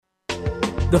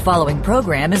The following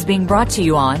program is being brought to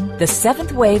you on the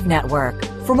Seventh Wave Network.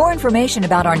 For more information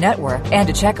about our network and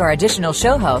to check our additional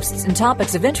show hosts and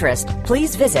topics of interest,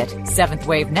 please visit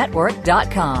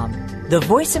seventhwavenetwork.com. The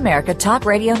Voice America Talk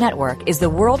Radio Network is the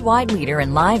worldwide leader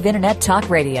in live Internet talk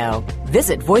radio.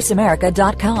 Visit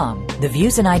voiceamerica.com. The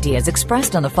views and ideas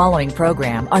expressed on the following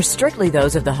program are strictly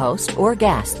those of the host or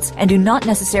guests and do not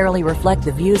necessarily reflect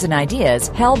the views and ideas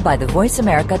held by the Voice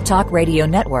America Talk Radio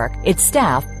Network, its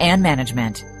staff, and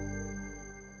management.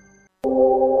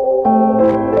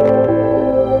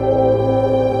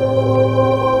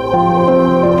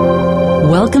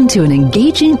 Welcome to an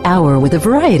engaging hour with a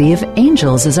variety of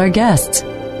angels as our guests.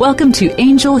 Welcome to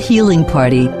Angel Healing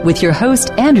Party with your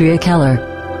host, Andrea Keller.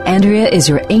 Andrea is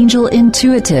your angel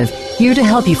intuitive, here to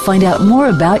help you find out more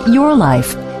about your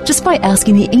life just by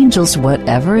asking the angels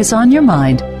whatever is on your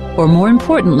mind, or more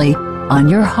importantly, on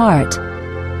your heart.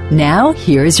 Now,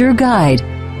 here is your guide,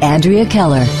 Andrea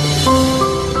Keller.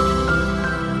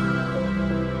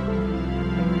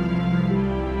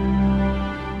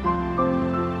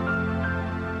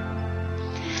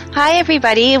 Hi,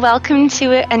 everybody. Welcome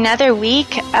to another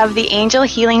week of the Angel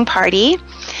Healing Party.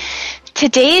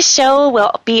 Today's show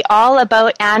will be all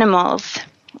about animals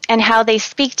and how they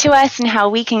speak to us and how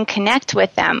we can connect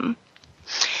with them.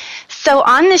 So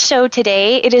on the show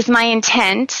today, it is my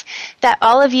intent that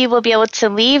all of you will be able to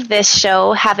leave this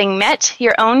show having met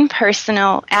your own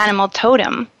personal animal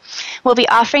totem. We'll be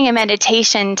offering a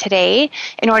meditation today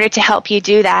in order to help you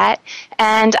do that.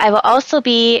 And I will also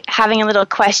be having a little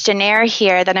questionnaire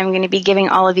here that I'm going to be giving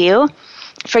all of you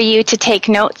for you to take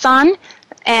notes on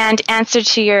and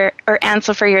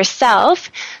answer for yourself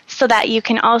so that you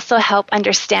can also help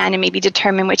understand and maybe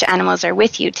determine which animals are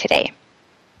with you today.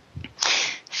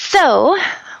 So,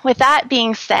 with that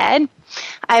being said,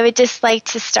 I would just like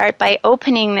to start by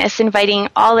opening this, inviting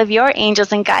all of your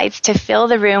angels and guides to fill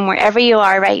the room wherever you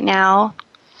are right now.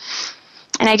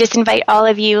 And I just invite all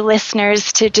of you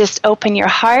listeners to just open your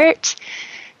heart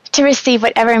to receive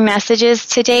whatever messages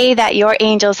today that your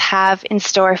angels have in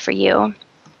store for you.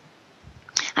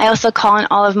 I also call on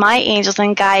all of my angels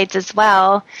and guides as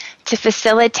well to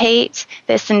facilitate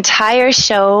this entire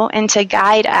show and to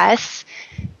guide us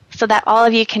so that all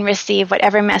of you can receive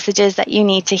whatever messages that you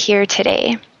need to hear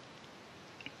today.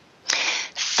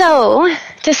 So,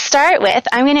 to start with,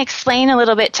 I'm going to explain a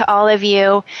little bit to all of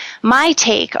you my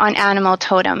take on animal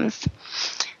totems.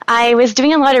 I was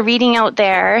doing a lot of reading out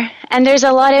there, and there's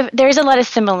a lot of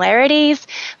similarities,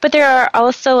 but there are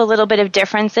also a little bit of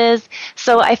differences.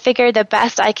 So I figured the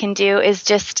best I can do is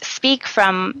just speak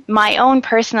from my own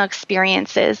personal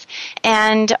experiences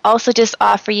and also just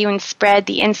offer you and spread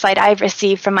the insight I've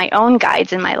received from my own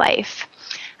guides in my life,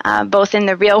 both in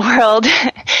the real world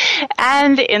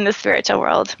and in the spiritual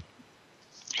world.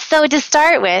 So to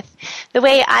start with, the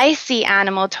way I see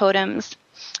animal totems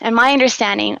and my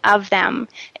understanding of them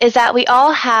is that we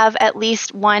all have at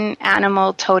least one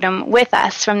animal totem with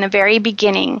us from the very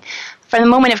beginning, from the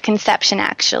moment of conception,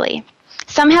 actually.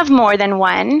 Some have more than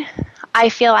one. I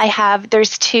feel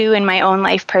there's two in my own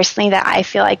life personally that I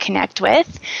feel I connect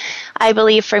with. I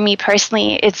believe for me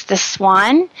personally, it's the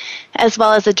swan as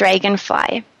well as the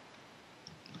dragonfly.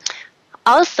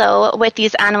 Also, with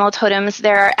these animal totems,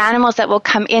 there are animals that will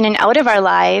come in and out of our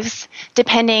lives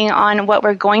depending on what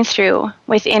we're going through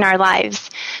within our lives.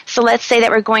 So let's say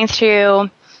that we're going through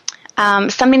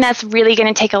something that's really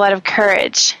going to take a lot of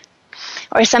courage,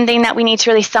 or something that we need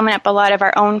to really summon up a lot of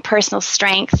our own personal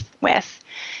strength with.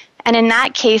 And in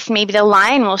that case, maybe the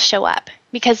lion will show up,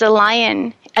 because the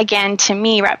lion, again, to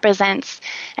me, represents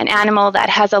an animal that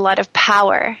has a lot of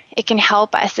power. It can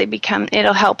help us.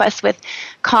 It'll help us with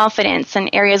confidence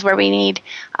in areas where we need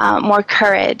more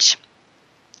courage.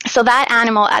 So that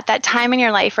animal at that time in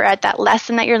your life, or at that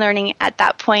lesson that you're learning at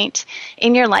that point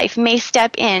in your life, may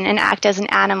step in and act as an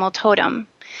animal totem.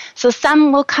 So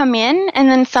some will come in and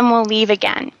then some will leave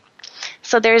again.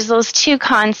 So there's those two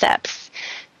concepts.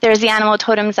 There's the animal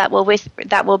totems that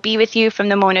will be with you from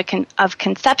the moment of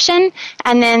conception,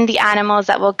 and then the animals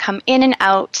that will come in and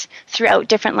out throughout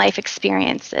different life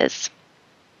experiences.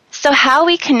 So how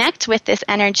we connect with this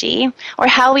energy, or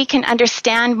how we can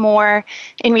understand more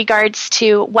in regards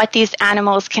to what these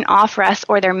animals can offer us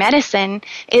or their medicine,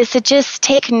 is to just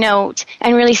take note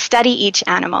and really study each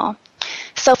animal.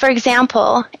 So, for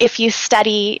example, if you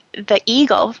study the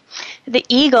eagle,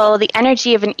 the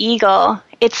energy of an eagle,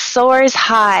 it soars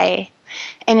high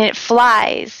and it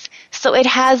flies. So it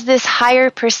has this higher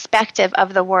perspective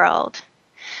of the world.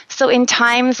 So in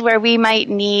times where we might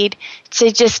need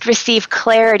to just receive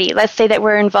clarity, let's say that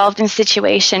we're involved in a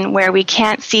situation where we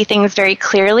can't see things very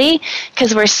clearly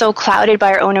because we're so clouded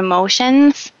by our own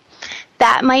emotions,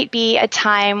 that might be a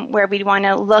time where we'd want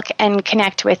to look and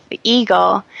connect with the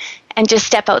eagle and just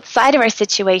step outside of our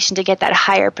situation to get that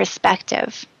higher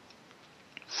perspective.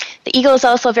 The eagle is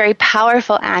also a very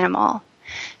powerful animal,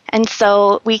 and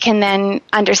so we can then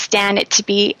understand it to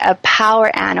be a power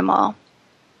animal.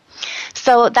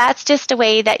 So that's just a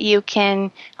way that you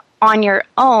can, on your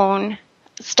own,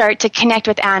 start to connect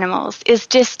with animals, is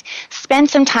just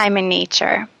spend some time in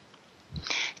nature.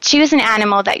 Choose an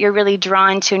animal that you're really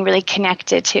drawn to and really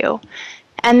connected to,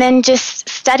 and then just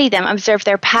study them, observe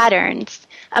their patterns,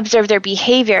 observe their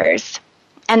behaviors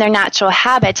and their natural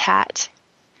habitat.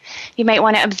 You might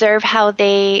want to observe how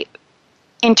they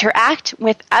interact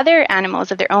with other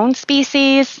animals of their own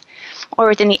species or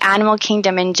within the animal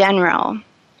kingdom in general.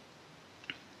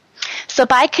 So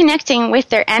by connecting with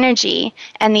their energy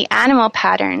and the animal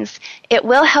patterns, it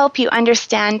will help you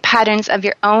understand patterns of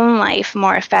your own life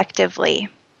more effectively.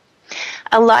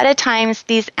 A lot of times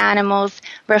these animals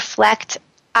reflect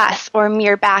us or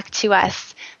mirror back to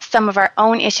us some of our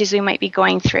own issues we might be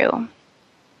going through.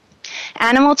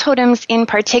 Animal totems in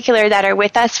particular that are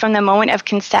with us from the moment of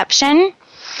conception,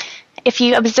 if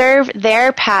you observe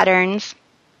their patterns,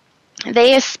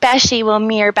 they especially will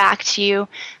mirror back to you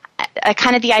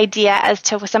kind of the idea as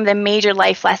to some of the major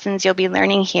life lessons you'll be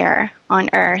learning here on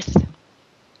Earth.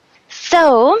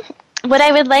 So, what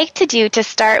I would like to do to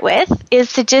start with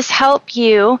is to just help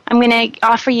you. I'm going to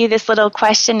offer you this little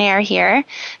questionnaire here.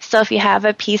 So if you have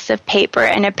a piece of paper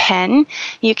and a pen,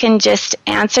 you can just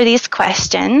answer these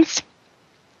questions.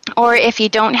 Or if you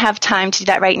don't have time to do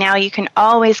that right now, you can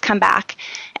always come back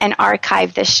and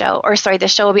archive this show. The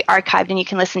show will be archived and you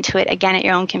can listen to it again at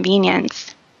your own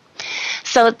convenience.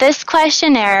 So this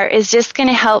questionnaire is just going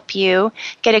to help you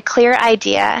get a clear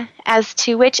idea as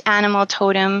to which animal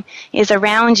totem is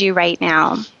around you right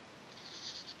now.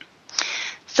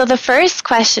 So the first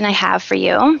question I have for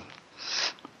you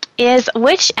is,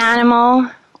 which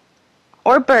animal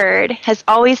or bird has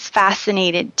always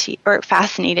fascinated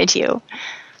you?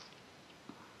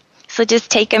 So just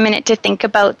take a minute to think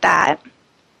about that.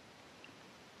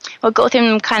 We'll go through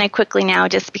them kind of quickly now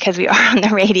just because we are on the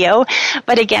radio.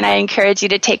 But again, I encourage you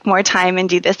to take more time and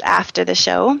do this after the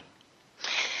show.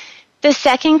 The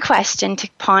second question to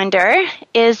ponder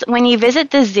is, when you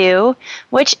visit the zoo,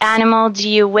 which animal do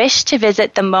you wish to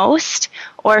visit the most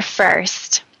or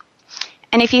first?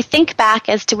 And if you think back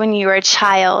as to when you were a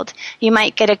child, you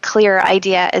might get a clearer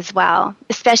idea as well,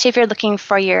 especially if you're looking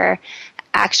for your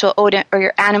actual totem or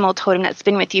your animal totem that's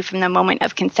been with you from the moment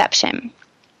of conception.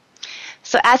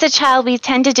 So as a child, we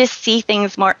tend to just see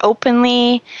things more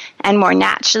openly and more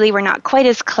naturally. We're not quite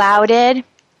as clouded.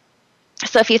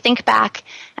 So if you think back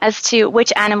as to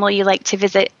which animal you like to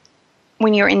visit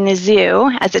when you're in the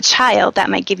zoo as a child, that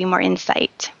might give you more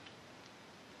insight.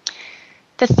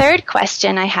 The third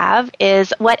question I have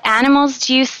is, what animals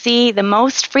do you see the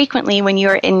most frequently when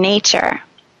you're in nature?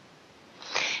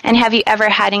 And have you ever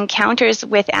had encounters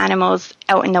with animals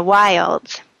out in the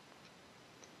wild?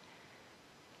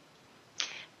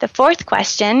 The fourth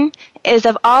question is,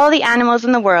 of all the animals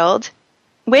in the world,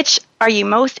 which are you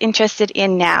most interested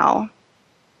in now?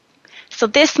 So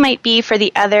this might be for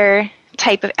the other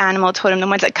type of animal totem, the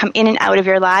ones that come in and out of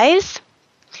your lives.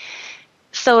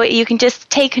 So you can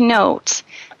just take note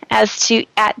as to,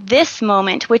 at this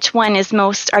moment, which one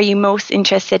are you most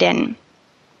interested in?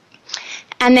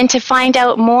 And then to find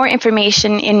out more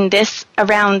information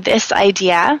around this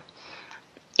idea,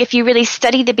 if you really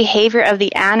study the behavior of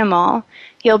the animal,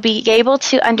 you'll be able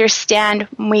to understand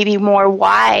maybe more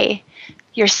why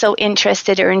you're so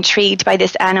interested or intrigued by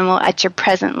this animal at your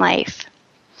present life.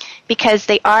 Because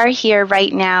they are here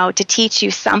right now to teach you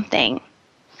something.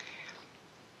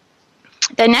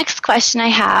 The next question I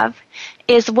have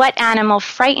is, what animal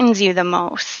frightens you the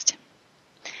most?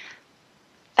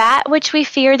 That which we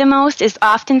fear the most is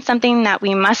often something that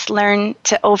we must learn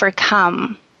to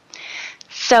overcome.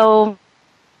 So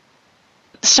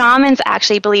shamans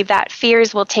actually believe that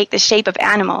fears will take the shape of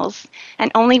animals,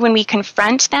 and only when we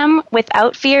confront them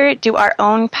without fear do our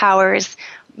own powers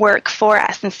work for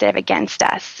us instead of against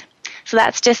us. So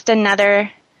that's just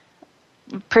another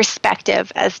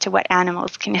perspective as to what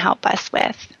animals can help us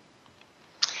with.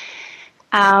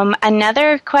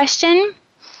 Another question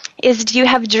is, do you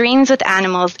have dreams with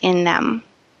animals in them?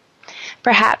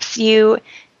 Perhaps you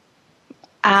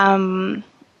have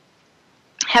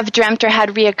dreamt or had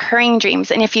reoccurring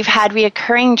dreams. And if you've had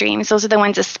reoccurring dreams, those are the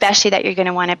ones especially that you're going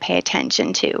to want to pay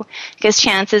attention to, because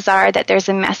chances are that there's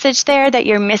a message there that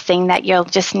you're missing that you'll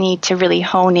just need to really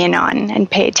hone in on and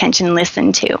pay attention and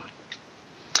listen to.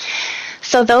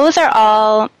 So those are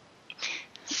all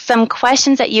some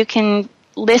questions that you can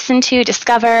listen to,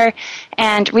 discover,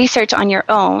 and research on your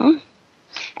own.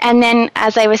 And then,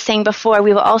 as I was saying before,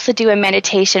 we will also do a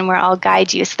meditation where I'll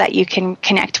guide you so that you can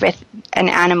connect with an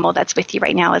animal that's with you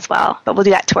right now as well. But we'll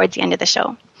do that towards the end of the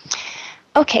show.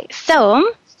 Okay,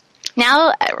 so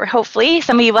now, or hopefully,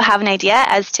 some of you will have an idea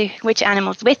as to which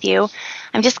animal's with you.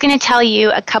 I'm just going to tell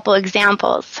you a couple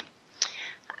examples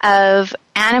of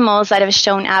animals that have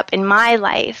shown up in my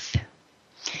life.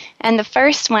 And the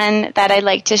first one that I'd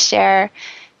like to share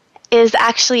is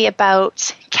actually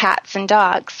about cats and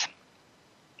dogs.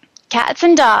 Cats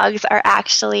and dogs are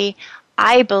actually,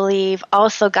 I believe,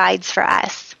 also guides for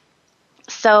us.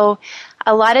 So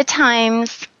a lot of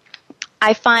times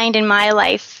I find in my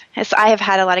life, as I have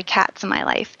had a lot of cats in my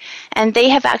life, and they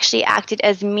have actually acted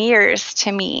as mirrors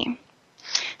to me.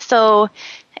 So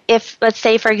if, let's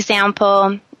say, for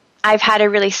example, I've had a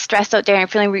really stressed out day and I'm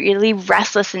feeling really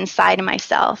restless inside of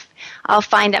myself, I'll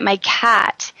find that my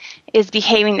cat is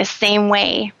behaving the same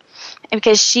way,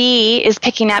 because she is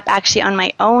picking up actually on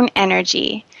my own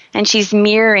energy, and she's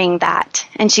mirroring that,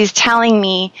 and she's telling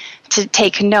me to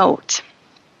take note.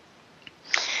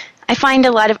 I find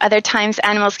a lot of other times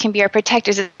animals can be our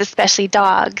protectors, especially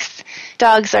dogs.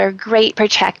 Dogs are great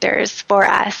protectors for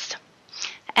us,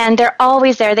 and they're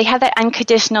always there. They have that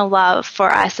unconditional love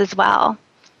for us as well.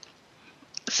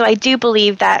 So I do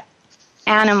believe that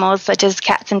animals such as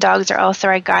cats and dogs are also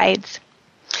our guides.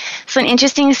 So an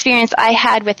interesting experience I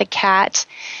had with a cat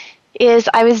is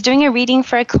I was doing a reading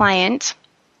for a client,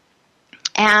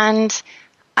 and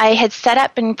I had set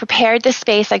up and prepared the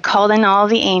space. I called in all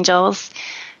the angels,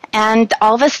 and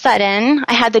all of a sudden,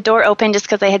 I had the door open just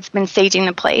because I had been saging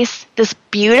the place. This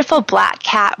beautiful black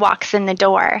cat walks in the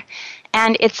door,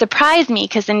 and it surprised me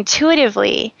because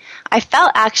intuitively, I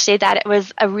felt actually that it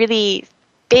was a really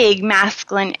big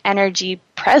masculine energy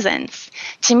presence.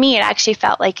 To me, it actually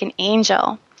felt like an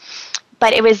angel,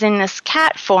 but it was in this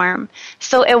cat form.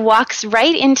 So it walks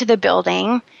right into the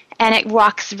building, and it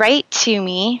walks right to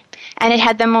me, and it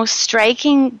had the most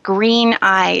striking green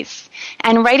eyes.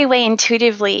 And right away,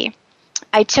 intuitively,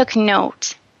 I took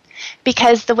note,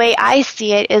 because the way I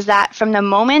see it is that from the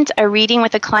moment a reading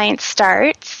with a client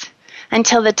starts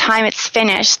until the time it's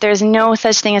finished, there's no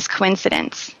such thing as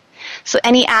coincidence. So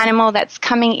any animal that's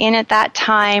coming in at that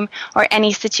time, or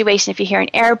any situation, if you hear an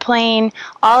airplane,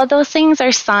 all of those things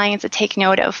are signs to take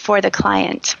note of for the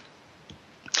client.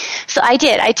 So I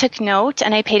did. I took note,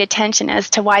 and I paid attention as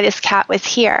to why this cat was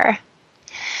here.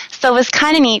 So it was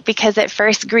kind of neat because it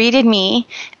first greeted me,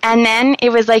 and then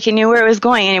it was like it knew where it was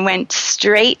going, and it went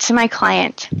straight to my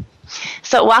client.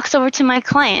 So it walks over to my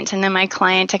client, and then my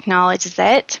client acknowledges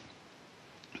it.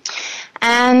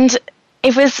 And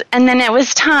then it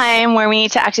was time where we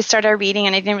need to actually start our reading,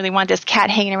 and I didn't really want this cat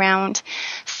hanging around.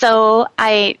 So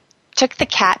I took the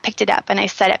cat, picked it up, and I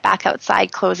set it back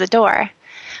outside, closed the door.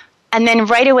 And then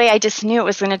right away, I just knew it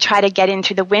was going to try to get in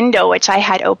through the window, which I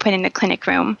had open in the clinic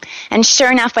room. And sure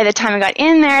enough, by the time I got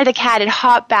in there, the cat had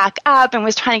hopped back up and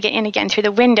was trying to get in again through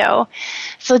the window.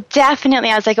 So definitely,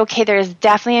 I was like, okay, there is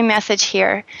definitely a message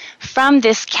here from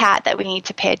this cat that we need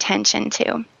to pay attention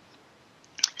to.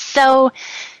 So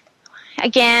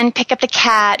again, pick up the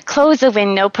cat, close the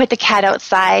window, put the cat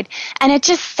outside, and it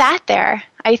just sat there,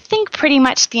 I think pretty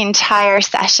much the entire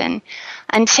session,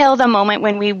 until the moment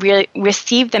when we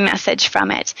received the message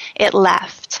from it. It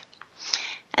left.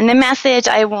 And the message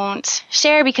I won't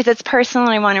share because it's personal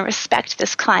and I want to respect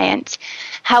this client.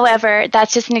 However,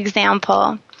 that's just an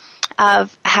example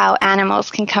of how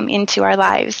animals can come into our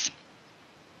lives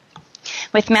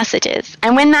with messages.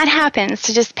 And when that happens,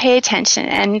 to just pay attention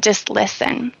and just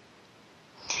listen.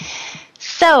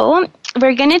 So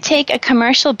we're going to take a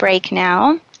commercial break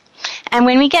now. And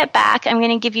when we get back, I'm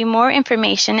going to give you more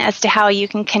information as to how you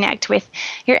can connect with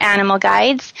your animal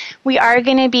guides. We are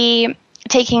going to be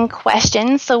taking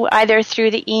questions, so either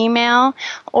through the email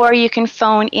or you can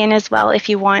phone in as well if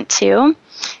you want to.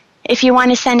 If you want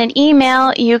to send an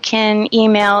email, you can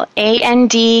email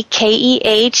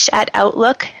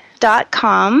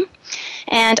andkeh@outlook.com,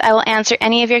 and I will answer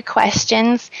any of your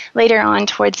questions later on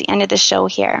towards the end of the show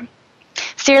here.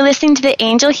 So you're listening to the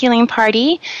Angel Healing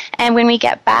Party, and when we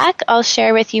get back, I'll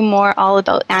share with you more all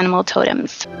about animal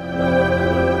totems.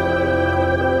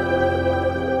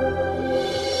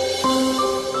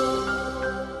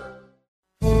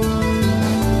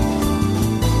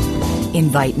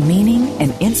 Invite meaning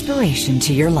and inspiration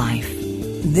to your life.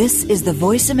 This is the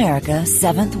Voice America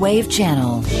 7th Wave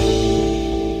Channel.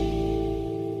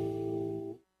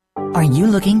 Are you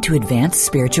looking to advance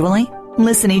spiritually?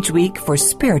 Listen each week for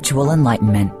spiritual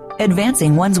enlightenment,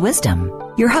 advancing one's wisdom.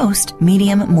 Your host,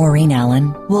 medium Maureen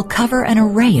Allen, will cover an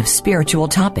array of spiritual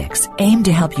topics aimed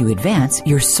to help you advance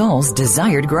your soul's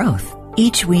desired growth.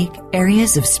 Each week,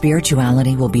 areas of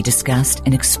spirituality will be discussed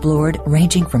and explored,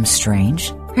 ranging from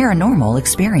strange, paranormal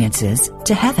experiences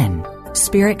to heaven,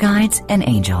 spirit guides, and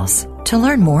angels. To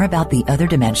learn more about the other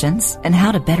dimensions and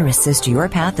how to better assist your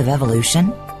path of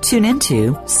evolution, tune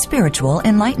into Spiritual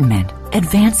Enlightenment,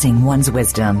 Advancing One's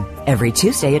Wisdom, every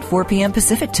Tuesday at 4 p.m.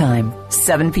 Pacific Time,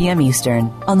 7 p.m. Eastern,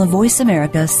 on the Voice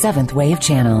America 7th Wave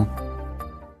channel.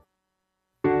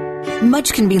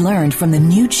 Much can be learned from the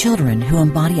new children who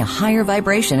embody a higher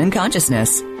vibration and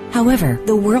consciousness. However,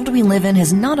 the world we live in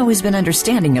has not always been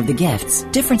understanding of the gifts,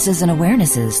 differences, and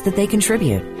awarenesses that they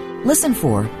contribute. Listen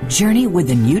for Journey with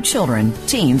the New Children,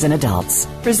 Teens, and Adults,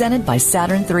 presented by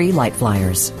Saturn III Light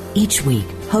Flyers. Each week,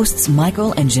 hosts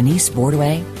Michael and Janice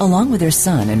Bordway, along with their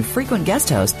son and frequent guest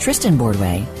host Tristan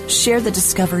Bordway, share the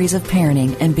discoveries of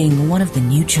parenting and being one of the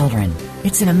new children.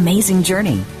 It's an amazing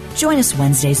journey. Join us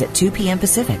Wednesdays at 2 p.m.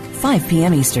 Pacific, 5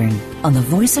 p.m. Eastern, on the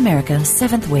Voice America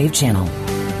 7th Wave channel.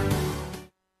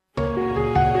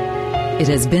 It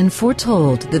has been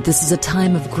foretold that this is a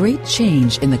time of great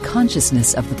change in the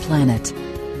consciousness of the planet.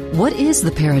 What is the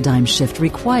paradigm shift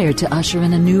required to usher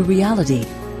in a new reality?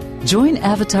 Join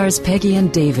avatars Peggy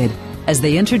and David as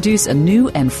they introduce a new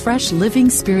and fresh living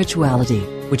spirituality,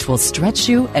 which will stretch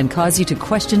you and cause you to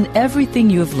question everything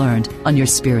you have learned on your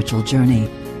spiritual journey.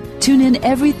 Tune in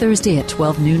every Thursday at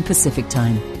 12 noon Pacific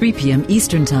Time, 3 p.m.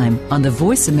 Eastern Time on the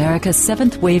Voice America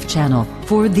 7th Wave channel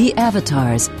for The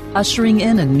Avatars, ushering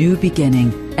in a new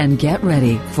beginning. And get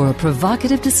ready for a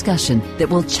provocative discussion that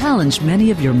will challenge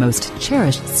many of your most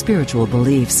cherished spiritual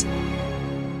beliefs.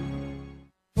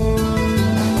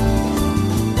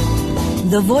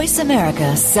 The Voice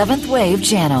America 7th Wave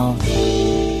channel.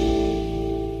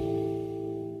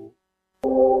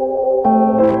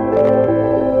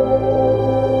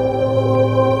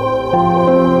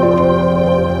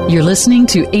 You're listening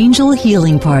to Angel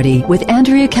Healing Party with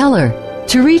Andrea Keller.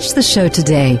 To reach the show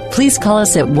today, please call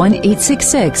us at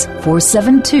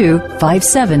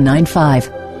 1-866-472-5795.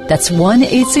 That's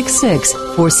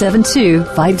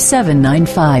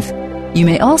 1-866-472-5795. You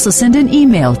may also send an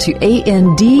email to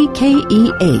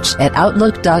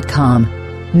andkeh@outlook.com.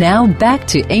 Now back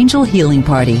to Angel Healing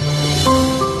Party.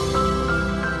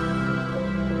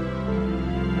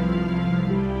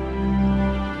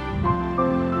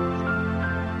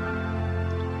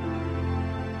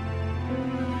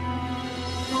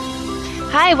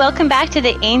 Hi, welcome back to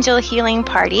the Angel Healing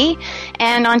Party.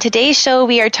 And on today's show,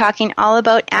 we are talking all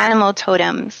about animal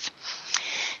totems.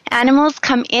 Animals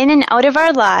come in and out of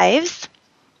our lives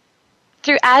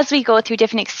as we go through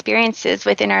different experiences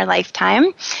within our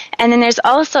lifetime. And then there's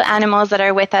also animals that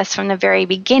are with us from the very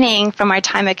beginning, from our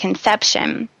time of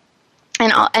conception.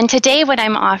 And today what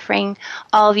I'm offering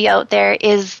all of you out there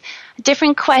is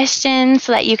different questions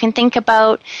so that you can think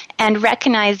about and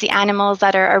recognize the animals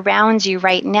that are around you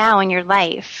right now in your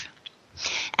life.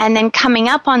 And then coming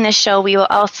up on the show, we will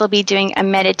also be doing a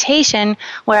meditation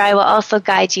where I will also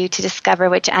guide you to discover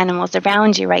which animals are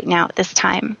around you right now at this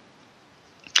time.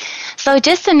 So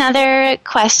just another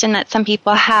question that some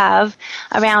people have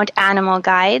around animal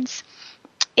guides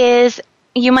is,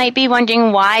 you might be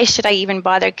wondering, why should I even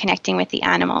bother connecting with the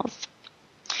animals?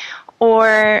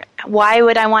 Or why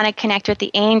would I want to connect with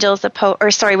the angels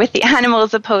with the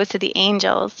animals opposed to the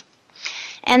angels?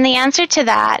 And the answer to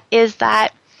that is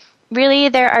that really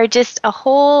there are just a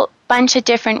whole bunch of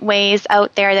different ways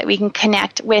out there that we can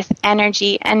connect with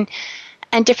energy and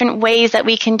different ways that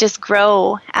we can just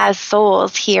grow as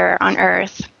souls here on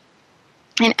Earth.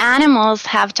 And animals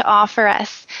have to offer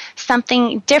us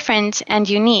something different and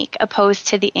unique opposed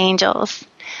to the angels.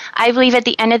 I believe at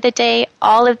the end of the day,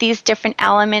 all of these different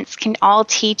elements can all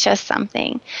teach us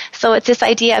something. So it's this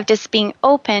idea of just being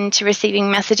open to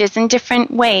receiving messages in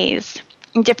different ways,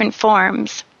 in different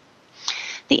forms.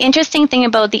 The interesting thing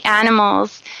about the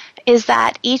animals is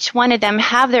that each one of them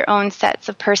have their own sets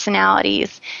of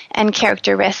personalities and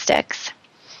characteristics.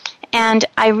 And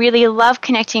I really love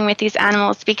connecting with these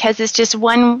animals because it's just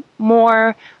one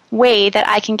more way that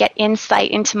I can get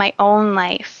insight into my own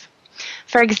life.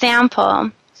 For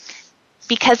example,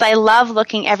 because I love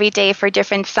looking every day for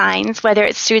different signs, whether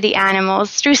it's through the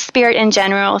animals, through spirit in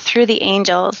general, through the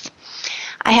angels.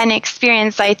 I had an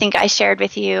experience I think I shared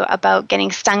with you about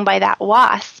getting stung by that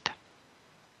wasp.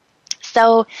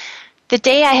 So the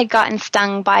day I had gotten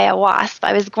stung by a wasp,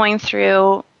 I was going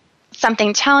through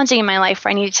something challenging in my life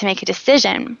where I needed to make a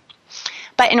decision.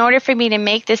 But in order for me to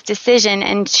make this decision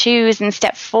and choose and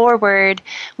step forward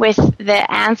with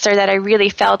the answer that I really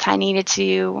felt I needed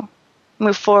to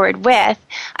move forward with,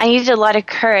 I needed a lot of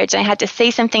courage. I had to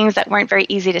say some things that weren't very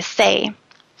easy to say.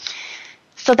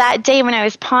 So that day when I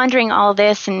was pondering all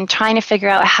this and trying to figure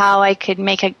out how I could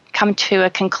come to a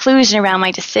conclusion around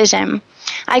my decision,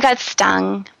 I got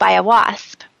stung by a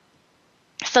wasp.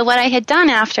 So what I had done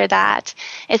after that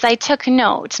is I took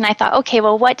notes and I thought, okay,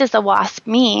 well, what does a wasp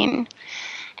mean?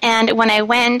 And when I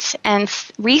went and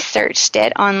researched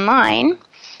it online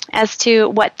as to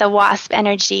what the wasp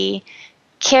energy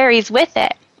carries with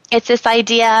it, it's this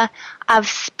idea of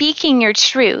speaking your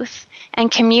truth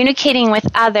and communicating with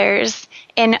others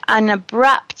in an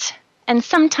abrupt and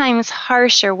sometimes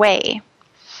harsher way.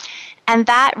 And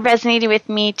that resonated with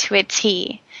me to a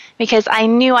T, because I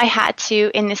knew I had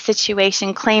to, in this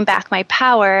situation, claim back my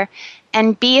power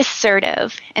and be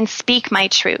assertive and speak my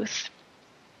truth.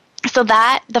 So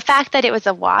that the fact that it was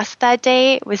a wasp that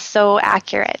day was so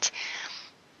accurate.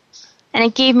 And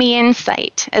it gave me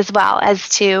insight as well as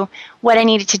to what I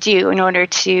needed to do in order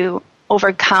to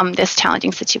overcome this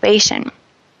challenging situation.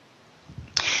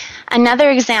 Another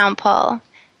example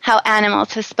how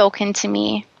animals have spoken to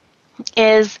me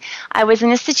is I was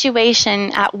in a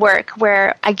situation at work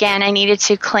where, again, I needed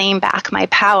to claim back my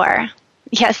power.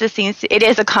 Yes, it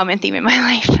is a common theme in my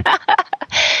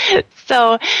life.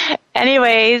 So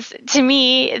anyways, to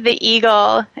me, the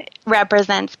eagle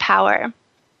represents power.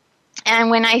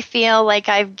 And when I feel like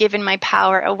I've given my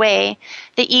power away,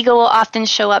 the eagle will often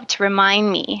show up to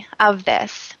remind me of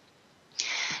this.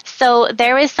 So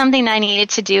there was something that I needed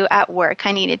to do at work.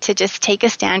 I needed to just take a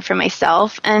stand for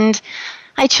myself, and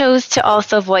I chose to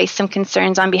also voice some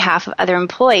concerns on behalf of other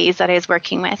employees that I was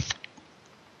working with.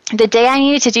 The day I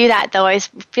needed to do that, though, I was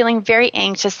feeling very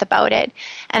anxious about it,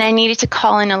 and I needed to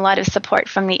call in a lot of support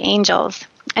from the angels,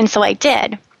 and so I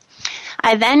did.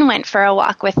 I then went for a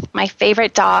walk with my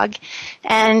favorite dog,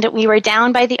 and we were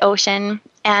down by the ocean,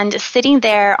 and sitting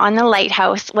there on the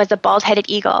lighthouse was a bald-headed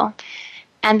eagle.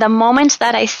 And the moment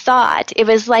that I saw it, it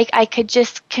was like I could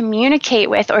just communicate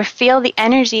with or feel the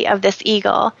energy of this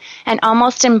eagle and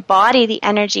almost embody the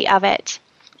energy of it.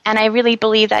 And I really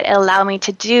believe that it allowed me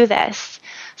to do this,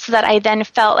 so that I then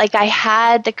felt like I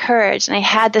had the courage and I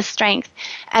had the strength.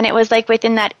 And it was like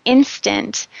within that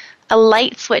instant, a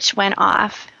light switch went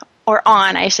off, or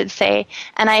on, I should say.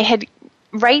 And I had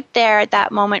right there at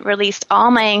that moment released all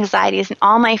my anxieties and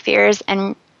all my fears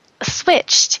and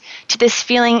switched to this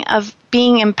feeling of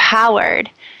being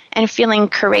empowered and feeling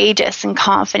courageous and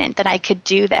confident that I could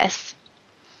do this.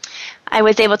 I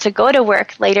was able to go to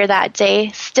work later that day,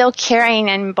 still carrying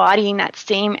and embodying that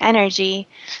same energy,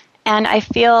 and I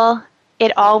feel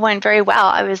it all went very well.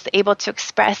 I was able to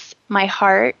express my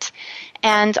heart,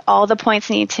 and all the points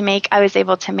I needed to make, I was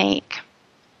able to make.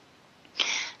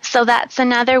 So that's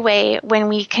another way when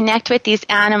we connect with these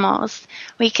animals,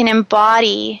 we can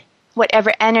embody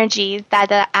whatever energy that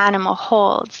the animal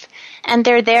holds. And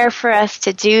they're there for us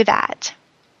to do that.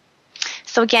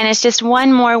 So again, it's just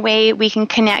one more way we can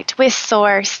connect with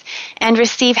Source and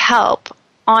receive help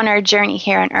on our journey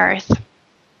here on Earth.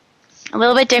 A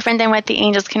little bit different than what the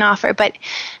angels can offer, but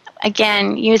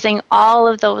again, using all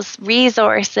of those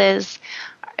resources,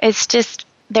 it's just,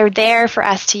 they're there for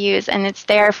us to use, and it's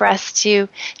there for us to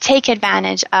take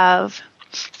advantage of.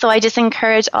 So I just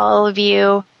encourage all of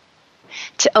you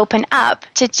to open up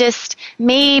to just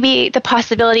maybe the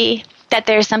possibility that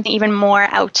there's something even more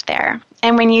out there.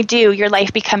 And when you do, your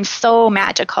life becomes so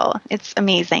magical. It's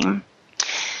amazing.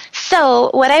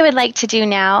 So what I would like to do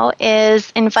now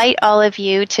is invite all of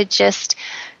you to just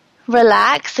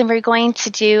relax, and we're going to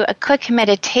do a quick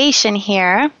meditation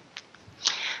here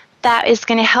that is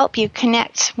going to help you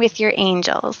connect with your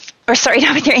angels. Or sorry,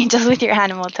 not with your angels, with your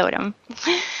animal totem.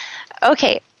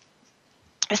 Okay.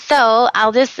 So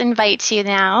I'll just invite you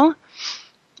now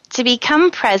to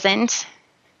become present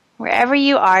wherever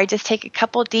you are. Just take a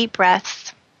couple deep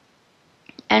breaths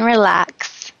and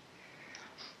relax.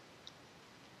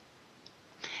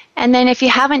 And then if you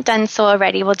haven't done so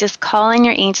already, we'll just call in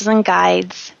your angels and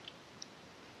guides,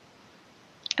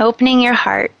 opening your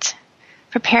heart,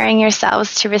 preparing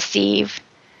yourselves to receive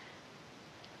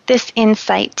this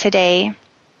insight today,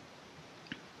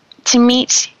 to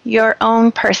meet your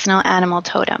own personal animal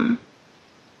totem.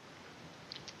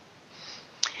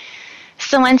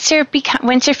 So once you're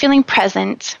feeling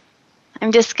present,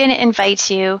 I'm just going to invite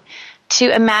you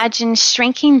to imagine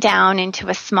shrinking down into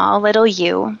a small little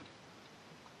you.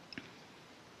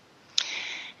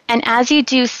 And as you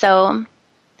do so,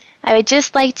 I would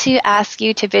just like to ask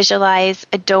you to visualize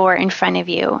a door in front of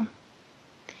you.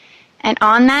 And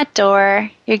on that door,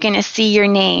 you're going to see your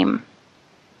name.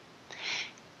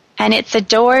 And it's a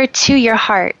door to your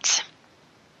heart.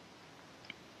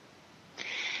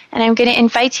 And I'm going to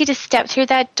invite you to step through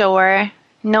that door,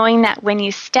 knowing that when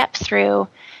you step through,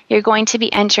 you're going to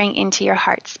be entering into your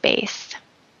heart space.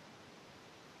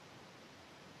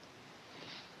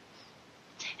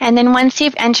 And then once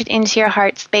you've entered into your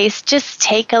heart space, just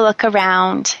take a look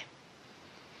around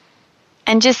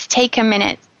and just take a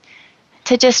minute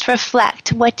to just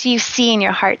reflect. What do you see in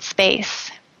your heart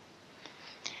space?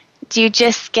 Do you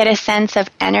just get a sense of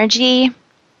energy?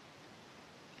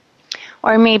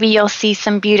 Or maybe you'll see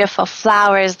some beautiful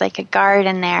flowers like a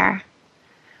garden there,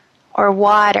 or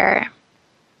water,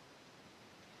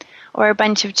 or a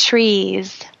bunch of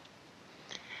trees.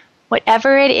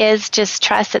 Whatever it is, just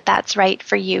trust that that's right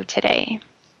for you today.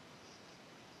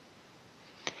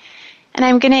 And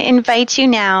I'm going to invite you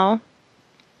now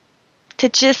to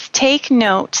just take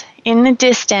note in the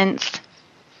distance.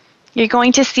 You're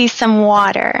going to see some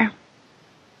water.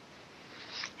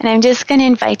 And I'm just going to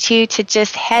invite you to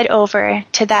just head over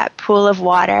to that pool of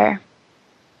water.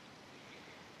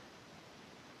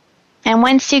 And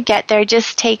once you get there,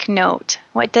 just take note.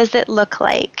 What does it look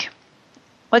like?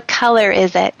 What color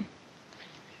is it?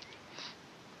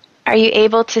 Are you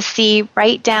able to see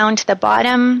right down to the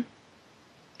bottom?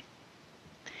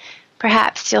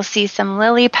 Perhaps you'll see some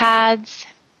lily pads.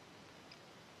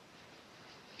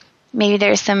 Maybe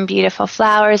there's some beautiful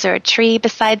flowers or a tree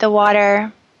beside the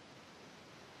water.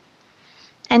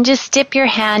 And just dip your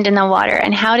hand in the water.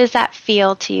 And how does that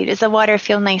feel to you? Does the water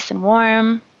feel nice and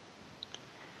warm?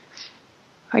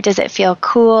 Or does it feel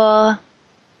cool?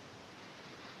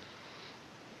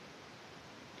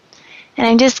 And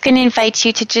I'm just going to invite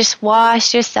you to just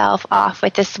wash yourself off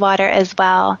with this water as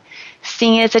well,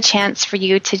 seeing it as a chance for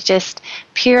you to just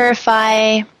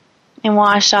purify and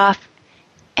wash off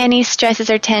any stresses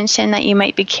or tension that you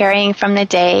might be carrying from the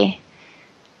day,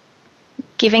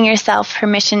 giving yourself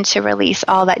permission to release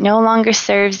all that no longer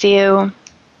serves you,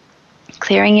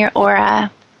 clearing your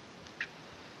aura.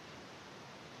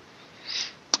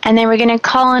 And then we're going to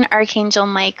call on Archangel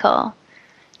Michael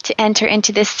to enter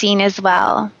into this scene as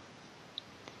well,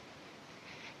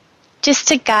 just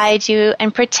to guide you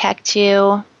and protect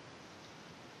you.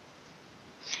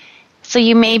 So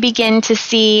you may begin to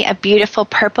see a beautiful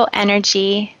purple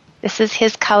energy. This is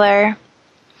his color.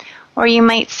 Or you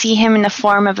might see him in the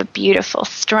form of a beautiful,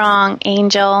 strong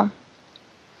angel.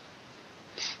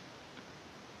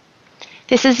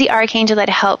 This is the archangel that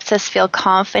helps us feel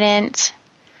confident.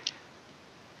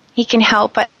 He can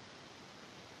help us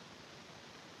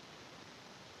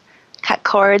cut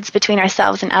cords between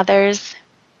ourselves and others.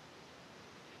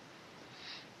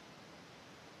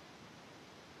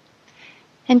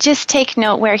 And just take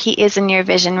note where he is in your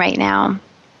vision right now.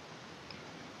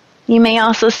 You may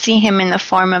also see him in the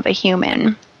form of a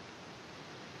human.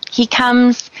 He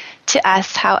comes to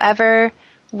us however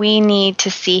we need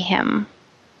to see him.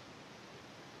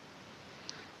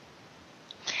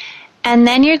 And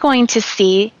then you're going to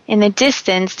see in the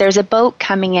distance there's a boat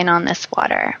coming in on this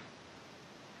water.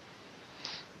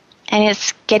 And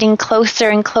it's getting closer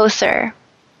and closer.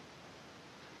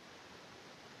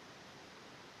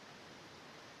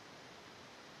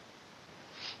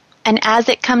 And as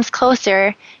it comes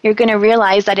closer, you're going to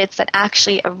realize that it's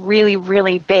actually a really,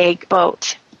 really big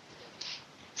boat.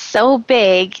 So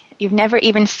big, you've never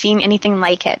even seen anything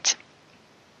like it.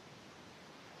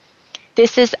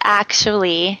 This is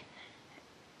actually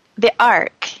the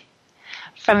Ark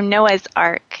from Noah's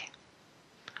Ark.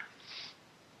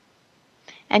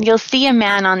 And you'll see a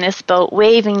man on this boat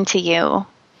waving to you.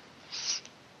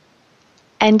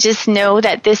 And just know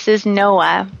that this is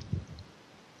Noah.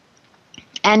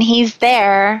 And he's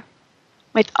there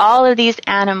with all of these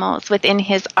animals within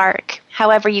his ark.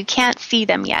 However, you can't see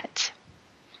them yet.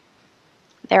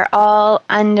 They're all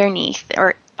underneath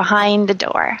or behind the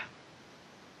door.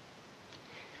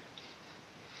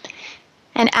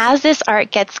 And as this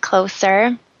ark gets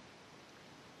closer,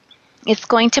 it's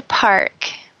going to park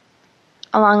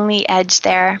along the edge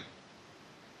there.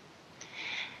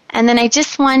 And then I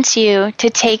just want you to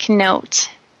take note.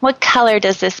 What color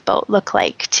does this boat look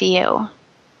like to you?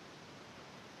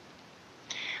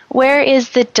 Where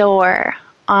is the door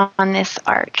on this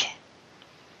ark?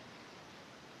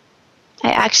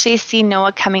 I actually see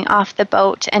Noah coming off the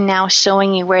boat and now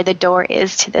showing you where the door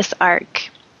is to this ark.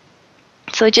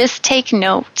 So just take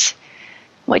note.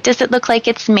 What does it look like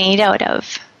it's made out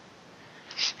of?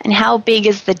 And how big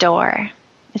is the door?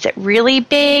 Is it really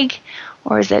big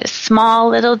or is it a small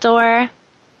little door?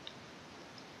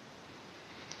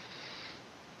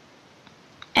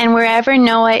 And wherever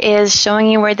Noah is showing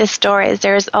you where this door is,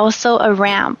 there is also a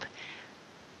ramp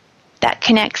that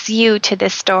connects you to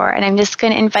this door. And I'm just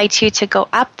going to invite you to go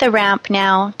up the ramp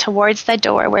now towards the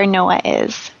door where Noah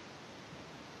is.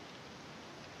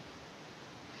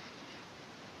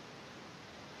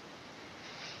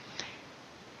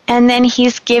 And then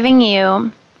he's giving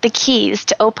you the keys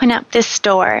to open up this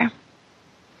door.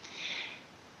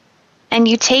 And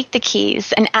you take the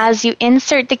keys, and as you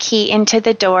insert the key into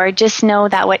the door, just know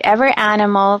that whatever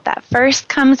animal that first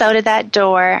comes out of that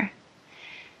door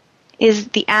is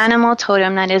the animal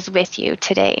totem that is with you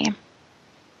today.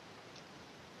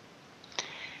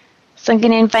 So I'm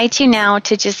going to invite you now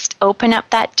to just open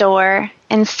up that door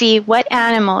and see what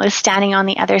animal is standing on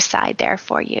the other side there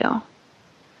for you.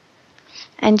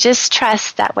 And just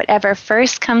trust that whatever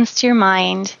first comes to your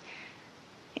mind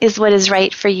is what is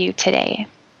right for you today.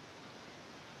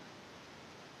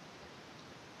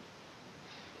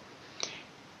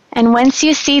 And once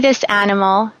you see this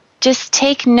animal, just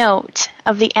take note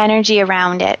of the energy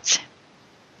around it.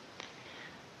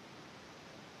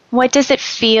 What does it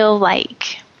feel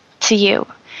like to you?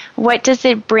 What does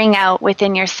it bring out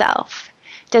within yourself?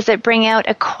 Does it bring out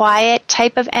a quiet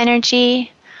type of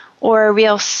energy or a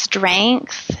real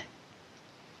strength?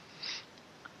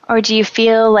 Or do you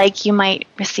feel like you might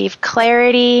receive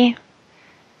clarity?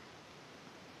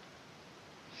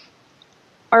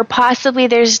 Or possibly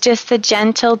there's just a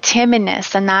gentle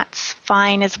timidness, and that's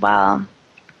fine as well.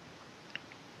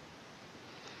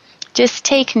 Just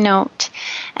take note.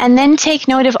 And then take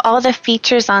note of all the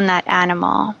features on that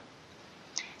animal.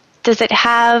 Does it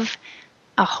have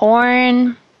a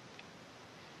horn?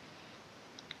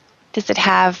 Does it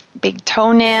have big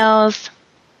toenails?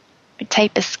 What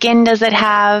type of skin does it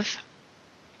have?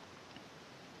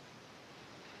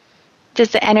 Does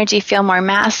the energy feel more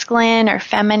masculine or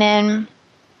feminine?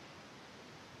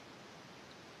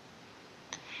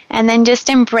 And then just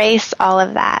embrace all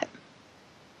of that.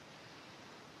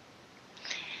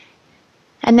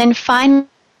 And then finally,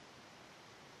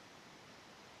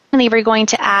 we're going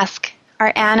to ask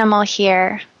our animal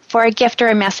here for a gift or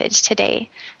a message today.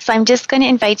 So I'm just going to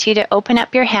invite you to open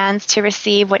up your hands to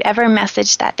receive whatever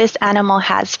message that this animal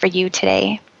has for you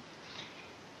today.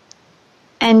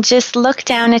 And just look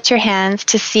down at your hands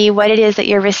to see what it is that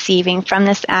you're receiving from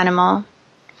this animal.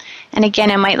 And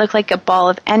again, it might look like a ball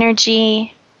of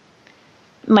energy,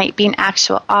 might be an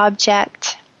actual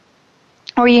object,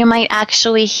 or you might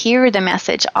actually hear the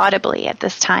message audibly at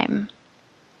this time.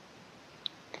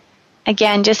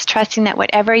 Again, just trusting that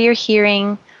whatever you're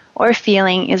hearing or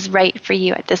feeling is right for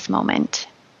you at this moment.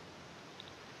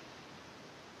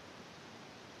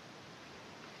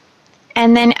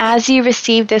 And then as you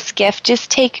receive this gift,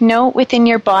 just take note within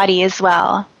your body as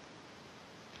well,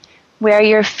 where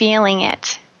you're feeling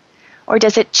it, or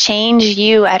does it change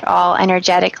you at all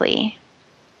energetically?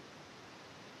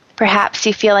 Perhaps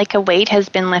you feel like a weight has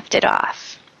been lifted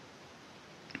off.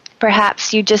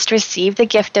 Perhaps you just received the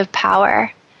gift of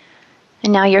power,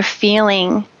 and now you're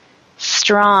feeling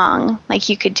strong, like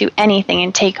you could do anything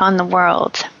and take on the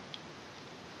world.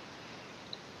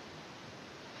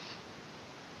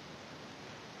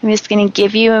 I'm just going to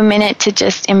give you a minute to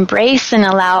just embrace and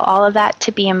allow all of that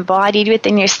to be embodied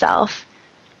within yourself.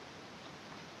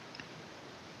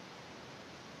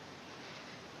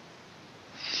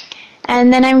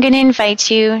 And then I'm going to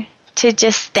invite you to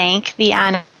just thank the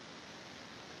animal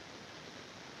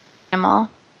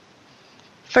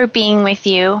for being with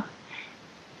you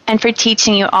and for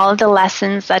teaching you all of the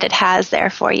lessons that it has there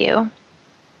for you.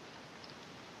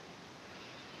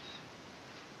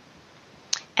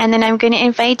 And then I'm going to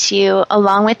invite you,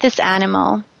 along with this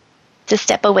animal, to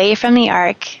step away from the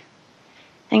ark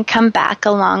and come back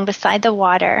along beside the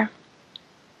water.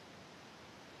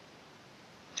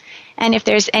 And if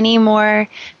there's any more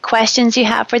questions you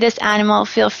have for this animal,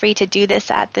 feel free to do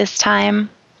this at this time.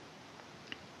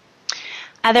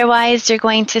 Otherwise, you're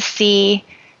going to see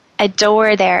a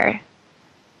door there,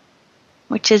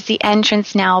 which is the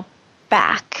entrance now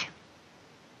back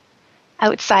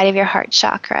outside of your heart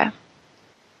chakra.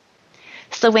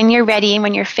 So when you're ready,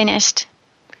 when you're finished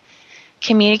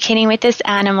communicating with this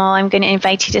animal, I'm going to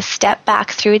invite you to step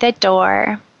back through the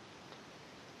door,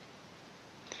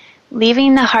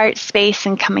 leaving the heart space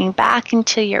and coming back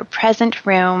into your present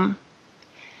room,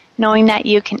 knowing that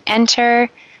you can enter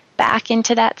back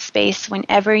into that space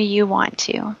whenever you want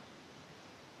to.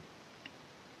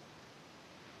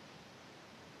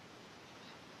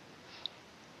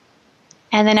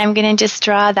 And then I'm going to just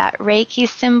draw that Reiki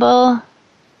symbol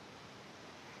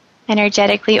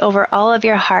energetically over all of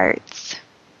your hearts,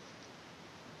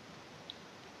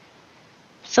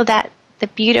 so that the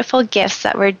beautiful gifts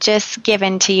that were just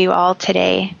given to you all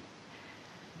today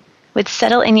would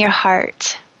settle in your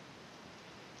heart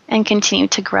and continue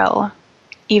to grow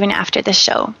even after the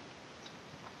show.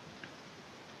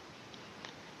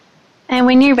 And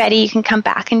when you're ready, you can come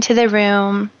back into the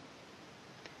room,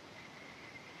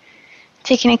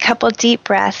 taking a couple deep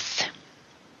breaths,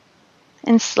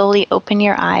 and slowly open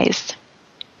your eyes.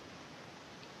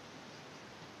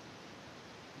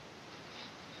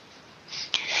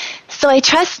 So I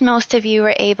trust most of you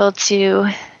were able to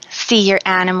see your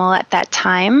animal at that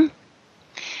time.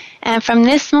 And from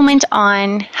this moment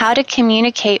on, how to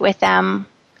communicate with them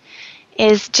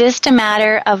is just a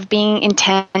matter of being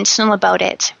intentional about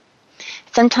it.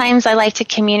 Sometimes I like to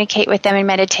communicate with them in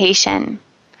meditation.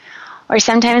 Or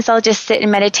sometimes I'll just sit in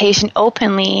meditation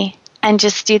openly and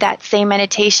just do that same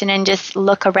meditation and just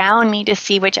look around me to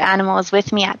see which animal is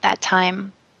with me at that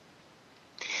time.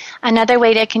 Another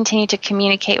way to continue to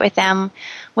communicate with them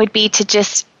would be to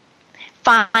just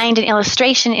find an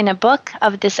illustration in a book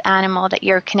of this animal that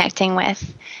you're connecting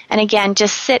with. And again,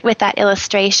 just sit with that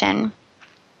illustration.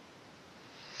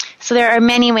 So there are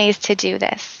many ways to do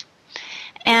this.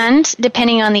 And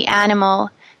depending on the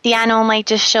animal might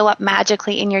just show up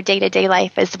magically in your day-to-day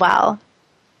life as well.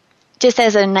 Just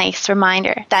as a nice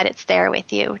reminder that it's there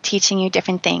with you, teaching you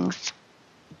different things.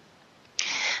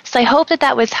 So I hope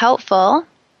that was helpful.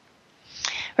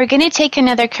 We're going to take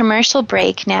another commercial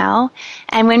break now,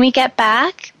 and when we get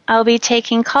back, I'll be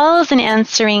taking calls and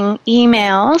answering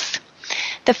emails.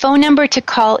 The phone number to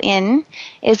call in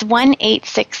is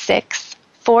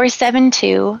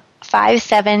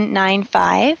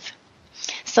 1-866-472-5795.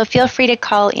 So feel free to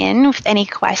call in with any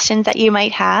questions that you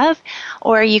might have,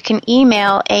 or you can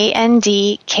email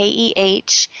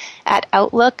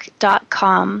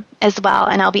andkeh@outlook.com as well,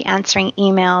 and I'll be answering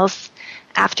emails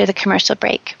after the commercial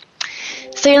break.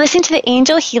 So you're listening to the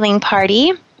Angel Healing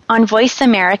Party on Voice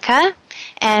America,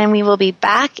 and we will be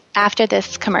back after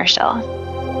this commercial.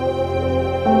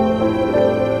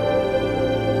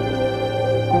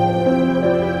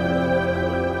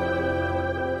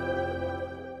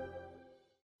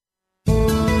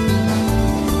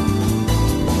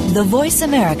 The Voice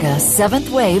America 7th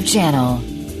Wave Channel.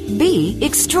 Be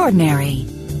extraordinary.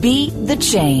 Be the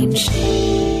change.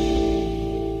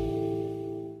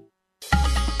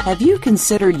 Have you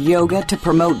considered yoga to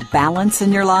promote balance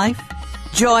in your life?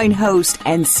 Join host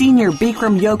and senior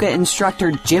Bikram yoga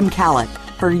instructor Jim Callett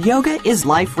for Yoga is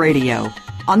Life Radio.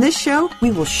 On this show,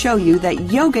 we will show you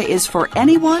that yoga is for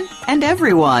anyone and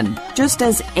everyone. Just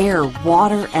as air,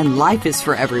 water, and life is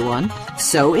for everyone,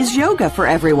 so is yoga for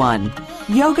everyone.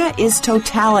 Yoga is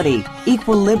totality,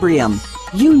 equilibrium,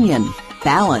 union,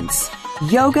 balance.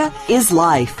 Yoga is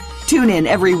life. Tune in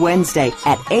every Wednesday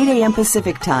at 8 a.m.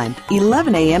 Pacific Time,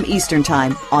 11 a.m. Eastern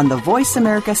Time on the Voice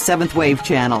America 7th Wave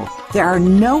Channel. There are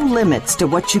no limits to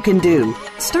what you can do.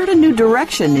 Start a new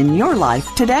direction in your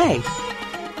life today.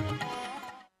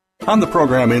 On the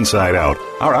program Inside Out,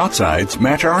 our outsides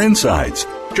match our insides.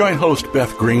 Join host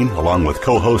Beth Green along with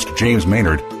co-host James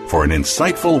Maynard for an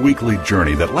insightful weekly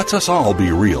journey that lets us all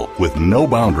be real with no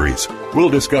boundaries. We'll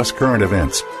discuss current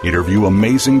events, interview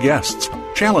amazing guests,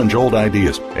 challenge old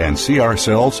ideas, and see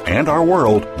ourselves and our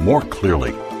world more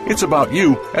clearly. It's about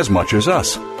you as much as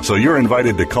us. So you're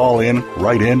invited to call in,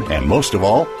 write in, and most of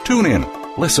all, tune in.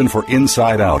 Listen for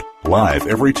Inside Out, live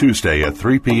every Tuesday at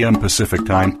 3 p.m. Pacific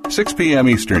Time, 6 p.m.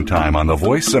 Eastern Time on the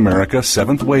Voice America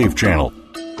 7th Wave Channel.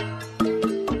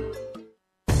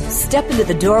 Step into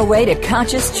the doorway to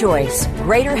conscious choice,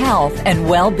 greater health, and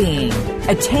well-being.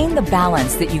 Attain the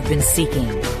balance that you've been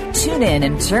seeking. Tune in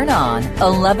and turn on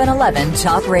 1111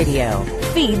 Talk Radio.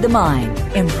 Feed the mind.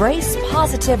 Embrace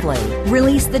positively.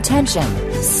 Release the tension.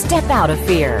 Step out of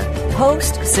fear.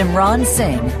 Host Simran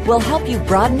Singh will help you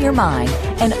broaden your mind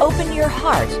and open your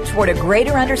heart toward a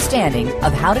greater understanding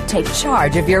of how to take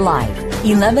charge of your life.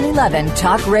 1111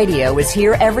 Talk Radio is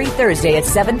here every Thursday at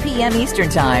 7 p.m. Eastern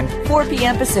Time, 4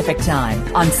 p.m. Pacific Time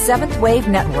on 7th Wave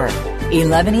Network.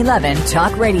 1111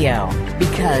 Talk Radio,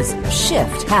 because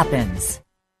shift happens.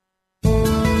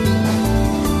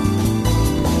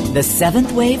 The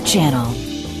 7th Wave Channel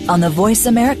on the Voice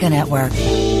America Network.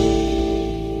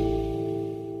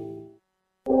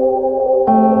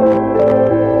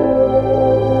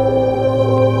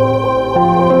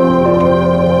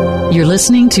 You're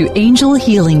listening to Angel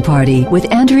Healing Party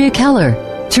with Andrea Keller.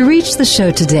 To reach the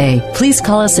show today, please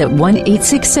call us at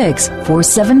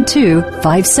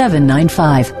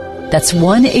 1-866-472-5795. That's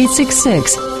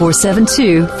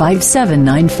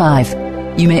 1-866-472-5795.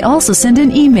 You may also send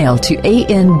an email to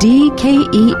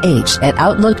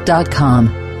andkeh@outlook.com.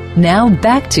 Now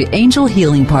back to Angel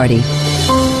Healing Party.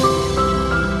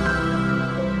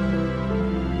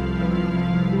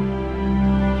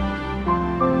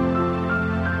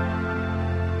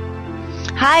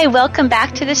 Hi, welcome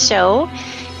back to the show.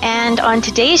 And on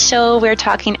today's show, we're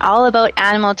talking all about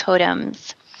animal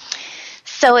totems.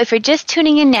 So if you're just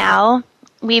tuning in now,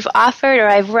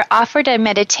 I've offered a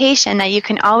meditation that you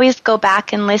can always go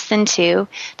back and listen to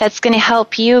that's going to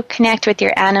help you connect with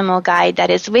your animal guide that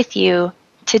is with you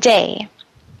today.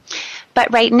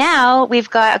 But right now, we've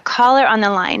got a caller on the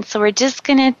line, so we're just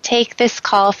going to take this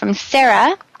call from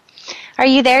Sarah. Are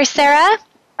you there, Sarah?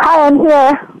 Hi, I'm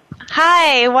here.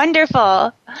 Hi,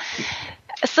 wonderful.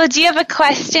 So do you have a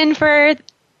question for,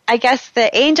 I guess, the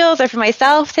angels or for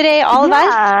myself today, all of us?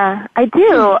 Yeah, I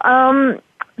do.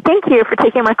 Thank you for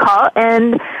taking my call.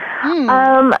 And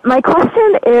my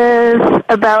question is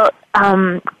about,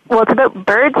 it's about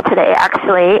birds today,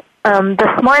 actually.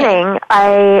 This morning,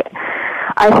 I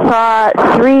saw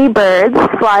 3 birds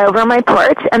fly over my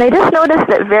porch, and I just noticed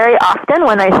that very often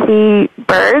when I see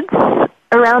birds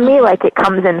around me, like it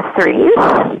comes in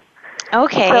 3s.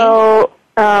 Okay. So,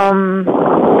 I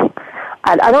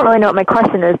don't really know what my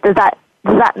question is. Does that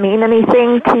mean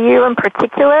anything to you in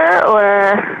particular,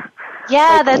 or?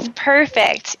 Yeah, that's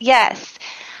perfect. Yes.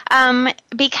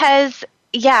 Because,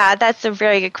 that's a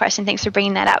very good question. Thanks for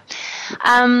bringing that up.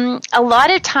 A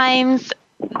lot of times,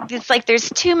 it's like there's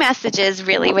 2 messages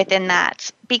really within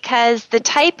that, because the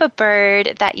type of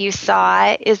bird that you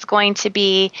saw is going to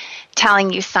be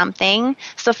telling you something.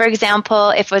 So, for example,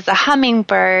 if it was a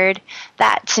hummingbird,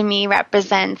 that to me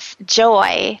represents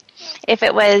joy. If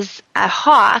it was a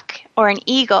hawk or an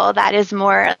eagle, that is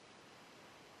more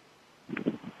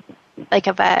like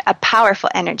of a powerful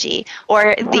energy,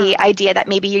 or the idea that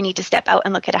maybe you need to step out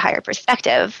and look at a higher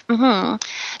perspective. Mm-hmm.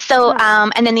 So,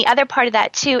 and then the other part of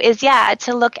that too is,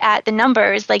 to look at the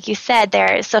numbers, like you said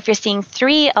there. So if you're seeing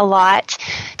 3 a lot,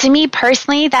 to me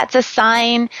personally, that's a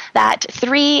sign that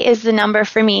 3 is the number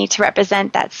for me to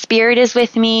represent that spirit is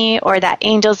with me, or that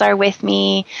angels are with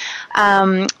me,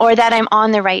 or that I'm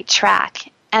on the right track.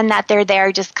 And that they're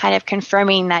there just kind of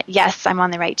confirming that, yes, I'm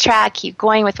on the right track, keep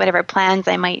going with whatever plans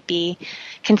I might be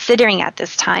considering at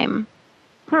this time.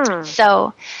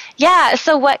 So,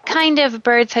 so what kind of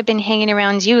birds have been hanging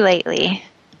around you lately?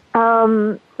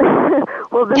 Well,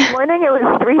 this morning it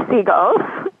was 3 seagulls.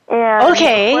 And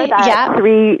before that,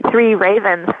 3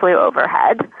 ravens flew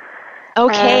overhead.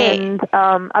 Okay. And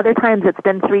other times it's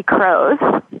been 3 crows.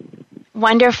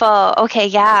 Wonderful. Okay,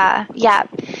 yeah.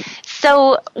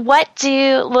 So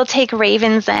we'll take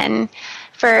ravens then,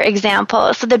 for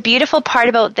example. So the beautiful part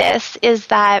about this is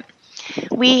that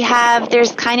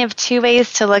there's kind of 2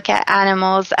 ways to look at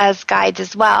animals as guides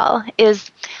as well.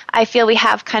 I feel we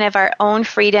have kind of our own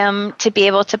freedom to be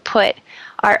able to put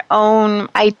our own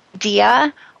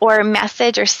idea or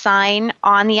message or sign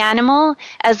on the animal,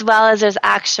 as well as there's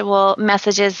actual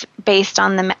messages based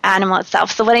on the animal itself.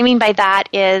 So what I mean by that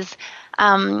is,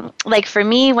 like for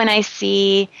me, when I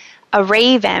see a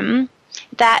raven,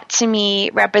 that to me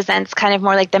represents kind of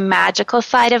more like the magical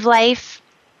side of life.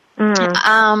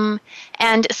 And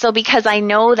so because I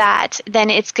know that, then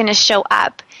it's going to show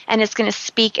up and it's going to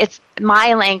speak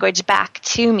my language back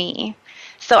to me.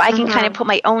 So I can kind of put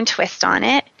my own twist on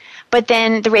it. But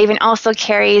then the raven also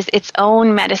carries its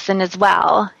own medicine as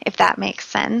well, if that makes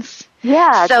sense.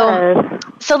 Yeah,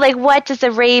 so like, what does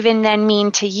a raven then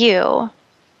mean to you?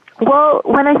 Well,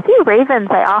 when I see ravens,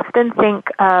 I often think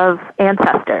of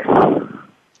ancestors.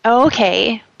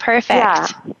 Okay, perfect. Yeah.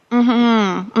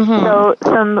 So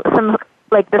some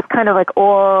like this kind of like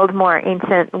old, more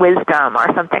ancient wisdom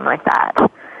or something like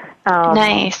that.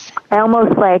 Nice. I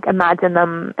almost like imagine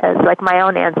them as like my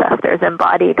own ancestors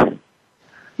embodied.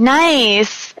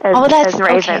 Nice. As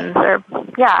ravens, or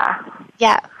Yeah.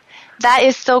 That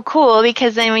is so cool,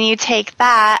 because then when you take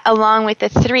that along with the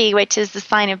 3, which is the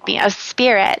sign of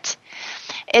spirit,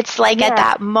 it's like at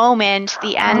that moment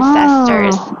the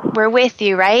ancestors were with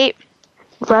you, right?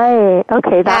 Right.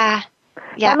 Okay. That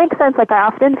makes sense. Like I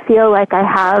often feel like I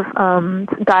have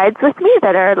guides with me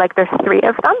that are like there's 3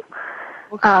 of them.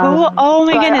 Cool. Oh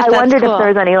my goodness. I wondered cool. if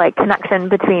there's any like connection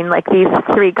between like these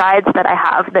 3 guides that I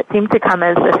have that seem to come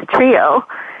as this trio.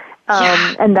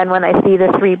 And then when I see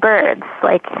the 3 birds,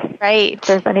 like, if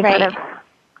there's any kind of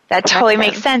that totally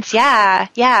makes sense. Yeah.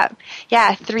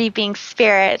 3 being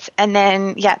spirits, and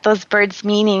then those birds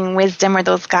meaning wisdom or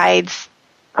those guides.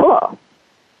 Cool.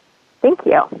 Thank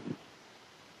you.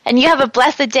 And you have a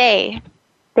blessed day.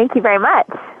 Thank you very much.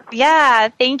 Yeah.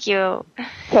 Thank you.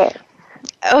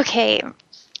 Okay.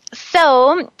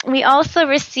 So we also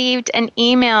received an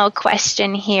email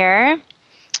question here,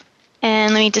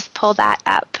 and let me just pull that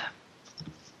up.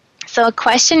 So a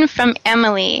question from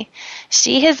Emily.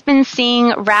 She has been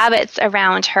seeing rabbits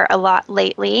around her a lot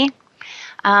lately.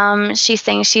 She's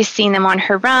saying she's seen them on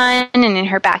her run and in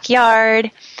her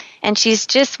backyard. And she's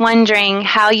just wondering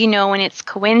how you know when it's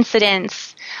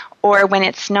coincidence or when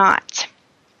it's not.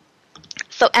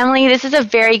 So, Emily, this is a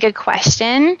very good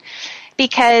question,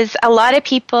 because a lot of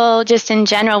people just in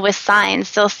general with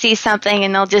signs, they'll see something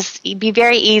and they'll just be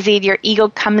very easy. Your ego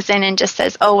comes in and just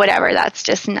says, oh, whatever, that's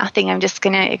just nothing. I'm just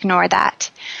going to ignore that.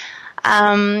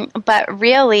 But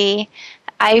really,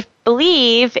 I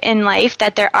believe in life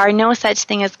that there are no such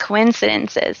thing as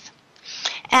coincidences.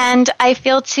 And I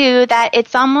feel, too, that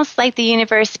it's almost like the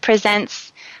universe presents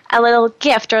a little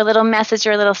gift or a little message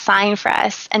or a little sign for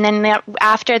us. And then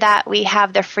after that, we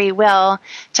have the free will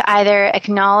to either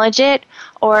acknowledge it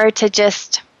or to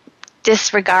just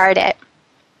disregard it.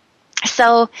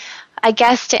 So I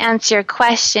guess to answer your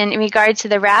question in regard to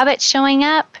the rabbit showing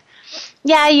up,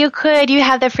 yeah, you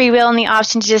have the free will and the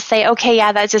option to just say, okay,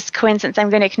 yeah, that's just coincidence, I'm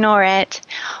going to ignore it.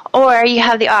 Or you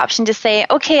have the option to say,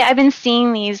 okay, I've been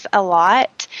seeing these a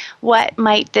lot. What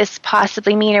might this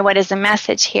possibly mean, or what is the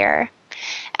message here?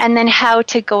 And then how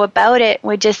to go about it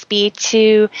would just be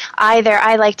to either,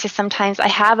 I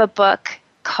have a book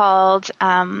called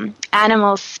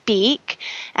Animals Speak,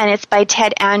 and it's by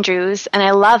Ted Andrews, and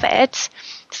I love it.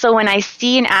 So when I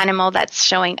see an animal that's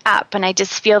showing up and I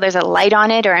just feel there's a light on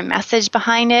it or a message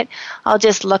behind it, I'll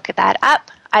just look that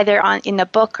up, either in the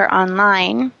book or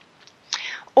online.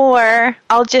 Or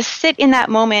I'll just sit in that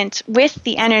moment with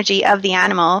the energy of the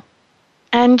animal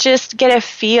and just get a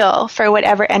feel for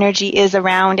whatever energy is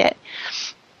around it.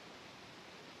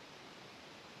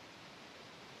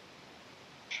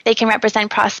 They can represent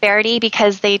prosperity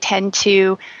because they tend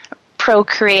to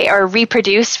procreate or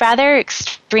reproduce rather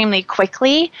extremely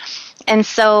quickly. And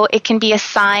so it can be a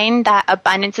sign that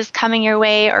abundance is coming your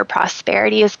way or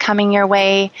prosperity is coming your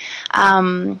way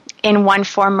in one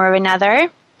form or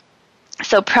another.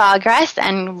 So progress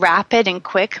and rapid and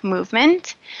quick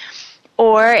movement.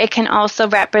 Or it can also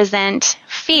represent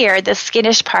fear, the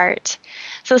skittish part.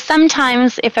 So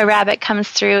sometimes if a rabbit comes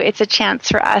through, it's a chance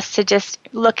for us to just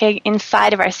look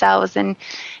inside of ourselves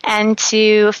and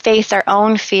to face our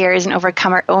own fears and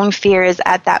overcome our own fears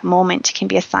at that moment. It can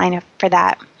be a sign for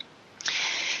that.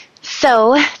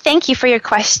 So thank you for your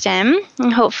question,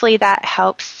 and hopefully that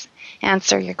helps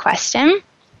answer your question.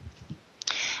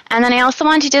 And then I also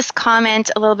want to just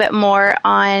comment a little bit more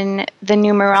on the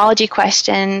numerology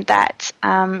question that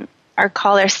our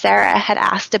caller Sarah had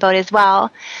asked about as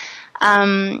well.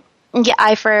 I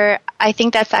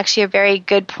think that's actually a very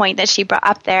good point that she brought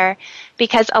up there,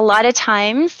 because a lot of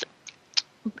times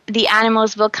the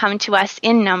animals will come to us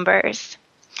in numbers.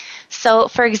 So,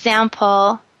 for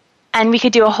example, and we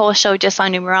could do a whole show just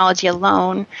on numerology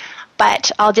alone,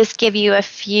 but I'll just give you a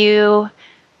few.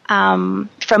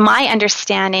 From my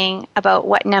understanding about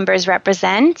what numbers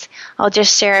represent, I'll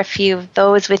just share a few of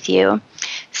those with you.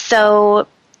 So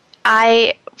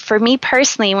for me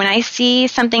personally, when I see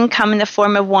something come in the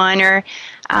form of one or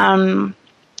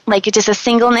like just a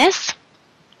singleness,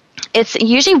 it's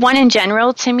usually one in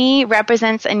general to me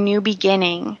represents a new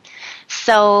beginning.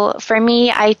 So for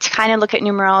me, I kind of look at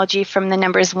numerology from the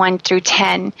numbers 1 through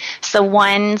 10. So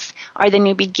ones are the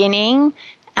new beginning.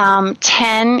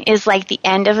 10 is like the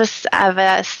end of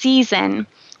a season,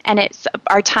 and it's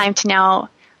our time to now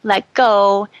let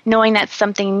go, knowing that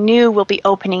something new will be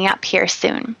opening up here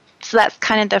soon. So that's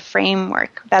kind of the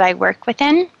framework that I work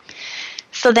within.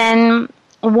 So then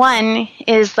 1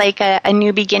 is like a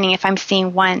new beginning if I'm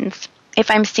seeing ones.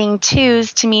 If I'm seeing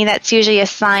 2s, to me that's usually a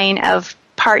sign of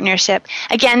partnership.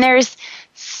 Again, there's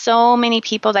so many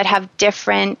people that have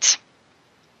different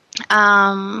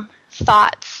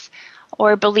thoughts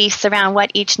or beliefs around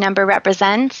what each number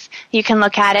represents. You can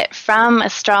look at it from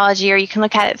astrology, or you can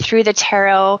look at it through the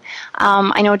tarot.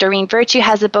 I know Doreen Virtue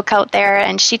has a book out there,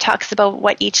 and she talks about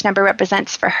what each number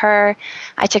represents for her.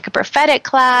 I took a prophetic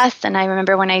class, and I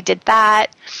remember when I did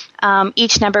that,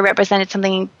 each number represented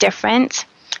something different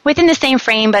within the same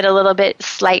frame, but a little bit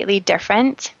slightly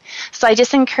different. So I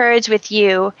just encourage with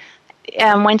you,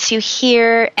 once you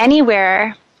hear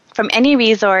anywhere from any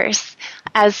resource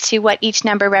as to what each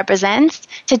number represents,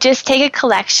 to just take a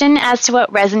collection as to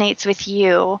what resonates with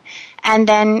you, and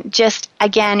then just,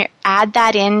 again, add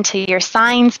that into your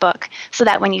signs book so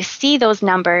that when you see those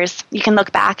numbers, you can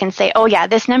look back and say, oh yeah,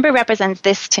 this number represents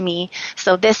this to me,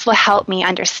 so this will help me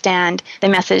understand the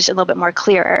message a little bit more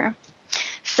clearer.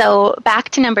 So back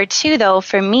to number 2, though,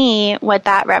 for me, what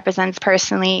that represents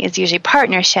personally is usually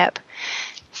partnership.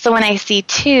 So when I see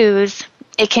 2s,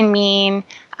 it can mean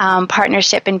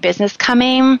partnership in business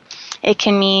coming. It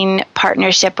can mean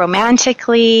partnership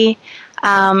romantically.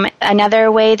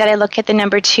 Another way that I look at the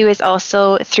number 2 is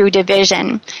also through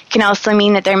division. It can also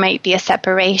mean that there might be a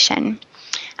separation.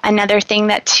 Another thing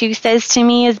that 2 says to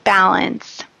me is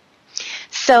balance.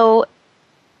 So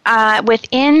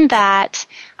within that,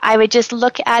 I would just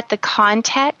look at the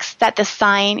context that the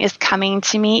sign is coming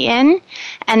to me in,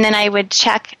 and then I would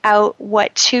check out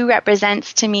what 2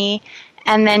 represents to me,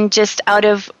 and then just out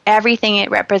of everything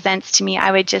it represents to me,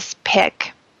 I would just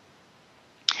pick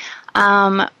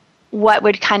what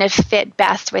would kind of fit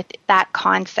best with that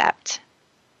concept.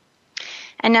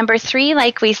 And number 3,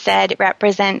 like we said,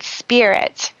 represents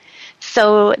spirit.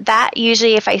 So that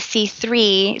usually, if I see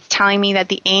 3, it's telling me that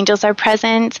the angels are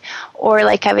present, or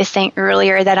like I was saying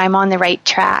earlier, that I'm on the right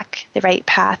track, the right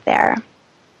path there.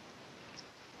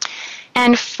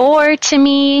 And 4 to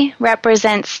me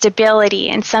represents stability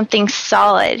and something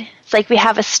solid. It's like we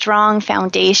have a strong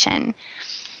foundation.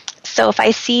 So if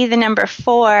I see the number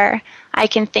 4, I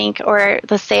can think, or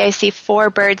let's say I see 4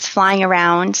 birds flying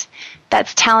around,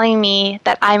 that's telling me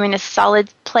that I'm in a solid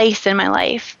place in my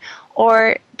life.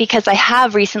 Or because I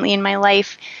have recently in my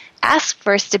life asked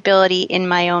for stability in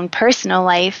my own personal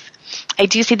life, I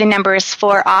do see the numbers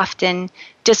 4 often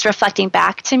just reflecting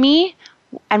back to me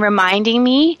and reminding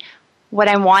me what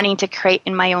I'm wanting to create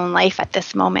in my own life at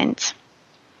this moment.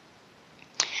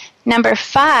 Number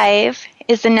 5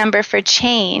 is the number for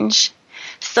change.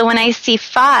 So when I see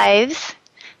 5s,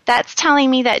 that's telling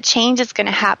me that change is going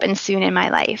to happen soon in my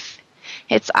life.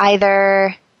 It's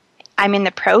either I'm in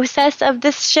the process of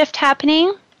this shift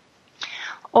happening,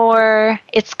 or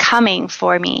it's coming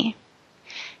for me.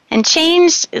 And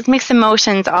change is mixed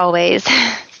emotions always.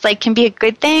 It's like can be a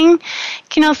good thing,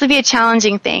 can also be a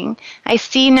challenging thing. I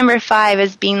see number 5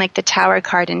 as being like the Tower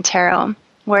card in tarot,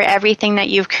 where everything that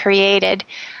you've created,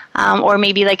 or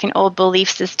maybe like an old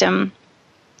belief system,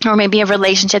 or maybe a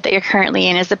relationship that you're currently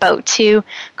in is about to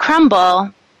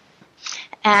crumble.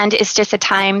 And it's just a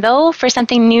time, though, for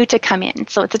something new to come in.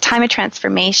 So it's a time of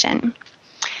transformation.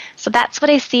 So that's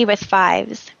what I see with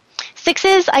 5s.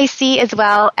 6s I see as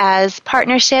well as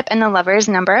partnership and the lover's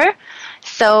number.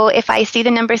 So if I see the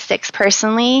number 6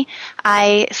 personally,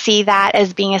 I see that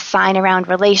as being a sign around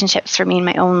relationships for me in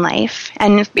my own life,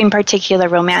 and in particular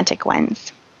romantic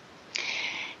ones.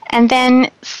 And then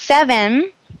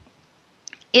 7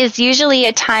 is usually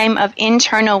a time of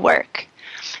internal work.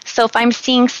 So if I'm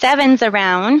seeing 7s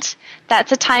around,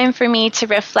 that's a time for me to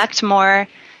reflect more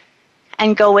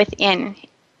and go within.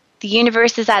 The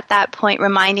universe is at that point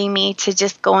reminding me to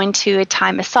just go into a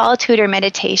time of solitude or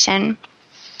meditation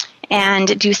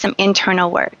and do some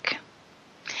internal work.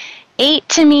 8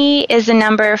 to me is a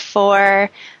number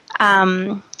for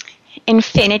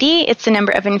infinity. It's a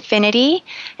number of infinity,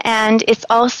 and it's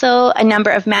also a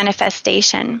number of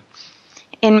manifestation,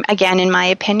 in my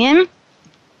opinion.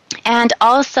 And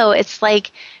also, it's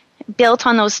like built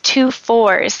on those 2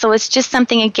 4s. So it's just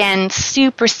something, again,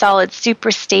 super solid, super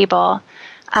stable,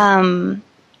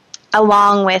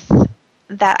 along with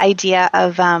that idea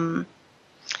of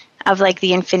like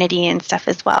the infinity and stuff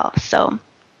as well. So,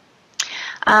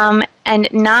 and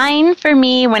 9 for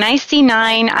me, when I see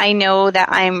 9, I know that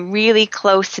I'm really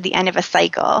close to the end of a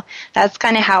cycle. That's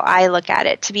kind of how I look at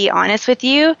it. To be honest with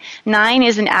you, 9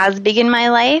 isn't as big in my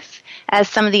life as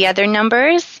some of the other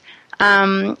numbers.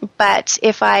 But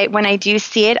when I do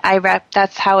see it,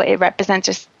 that's how it represents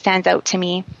or stands out to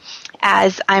me,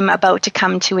 as I'm about to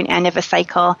come to an end of a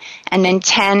cycle. And then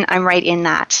 10, I'm right in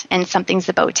that, and something's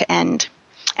about to end.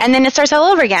 And then it starts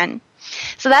all over again.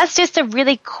 So that's just a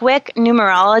really quick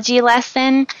numerology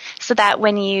lesson, so that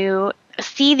when you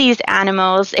see these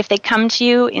animals, if they come to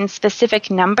you in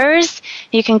specific numbers,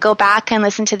 you can go back and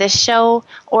listen to this show,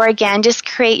 or again, just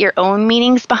create your own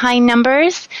meanings behind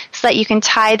numbers so that you can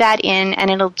tie that in,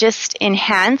 and it'll just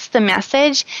enhance the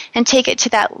message and take it to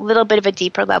that little bit of a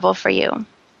deeper level for you.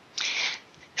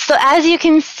 So as you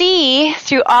can see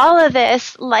through all of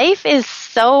this, life is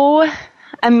so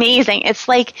amazing. It's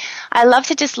like, I love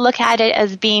to just look at it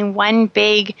as being one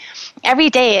big, every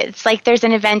day it's like there's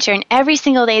an adventure, and every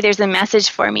single day there's a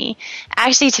message for me.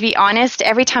 Actually, to be honest,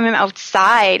 every time I'm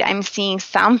outside, I'm seeing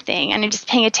something, and I'm just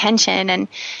paying attention, and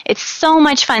it's so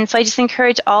much fun. So I just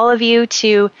encourage all of you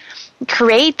to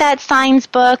create that signs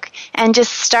book and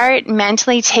just start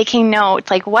mentally taking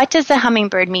notes. Like, what does the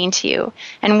hummingbird mean to you?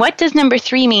 And what does number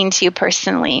 3 mean to you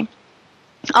personally?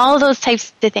 All of those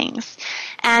types of things.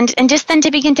 And just then to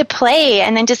begin to play,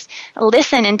 and then just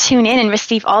listen and tune in and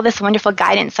receive all this wonderful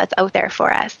guidance that's out there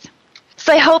for us.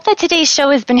 So I hope that today's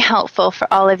show has been helpful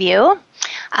for all of you.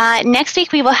 Next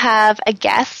week we will have a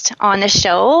guest on the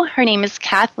show. Her name is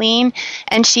Kathleen,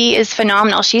 and she is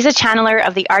phenomenal. She's a channeler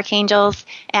of the archangels,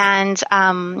 and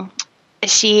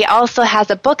she also has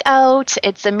a book out.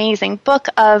 It's an amazing book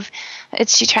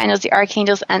she channels the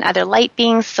archangels and other light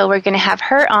beings. So we're going to have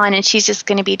her on, and she's just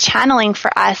going to be channeling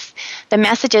for us the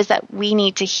messages that we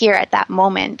need to hear at that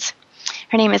moment.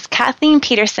 Her name is Kathleen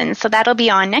Peterson, so that'll be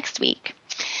on next week.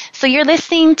 So you're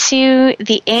listening to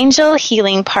the Angel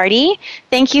Healing Party.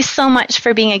 Thank you so much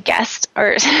for being a guest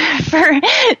or for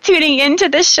tuning into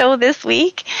the show this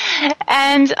week.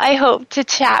 And I hope to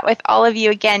chat with all of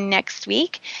you again next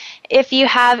week. If you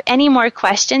have any more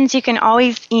questions, you can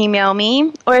always email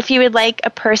me. Or if you would like a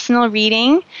personal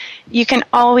reading, you can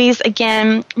always,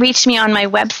 again, reach me on my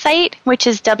website, which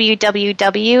is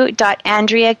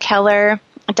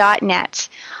www.andreakeller.net.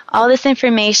 All this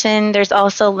information, there's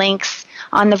also links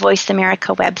on the Voice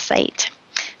America website.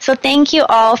 So thank you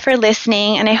all for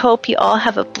listening, and I hope you all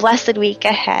have a blessed week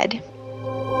ahead.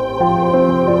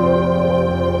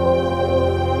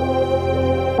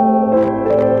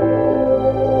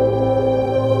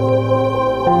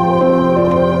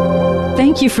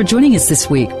 Thank you for joining us this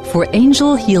week for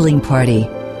Angel Healing Party.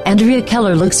 Andrea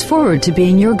Keller looks forward to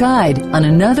being your guide on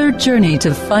another journey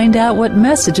to find out what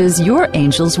messages your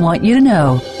angels want you to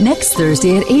know. Next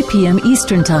Thursday at 8 p.m.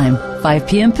 Eastern Time, 5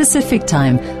 p.m. Pacific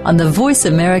Time on the Voice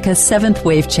America 7th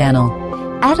Wave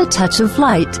Channel. Add a touch of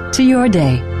light to your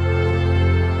day.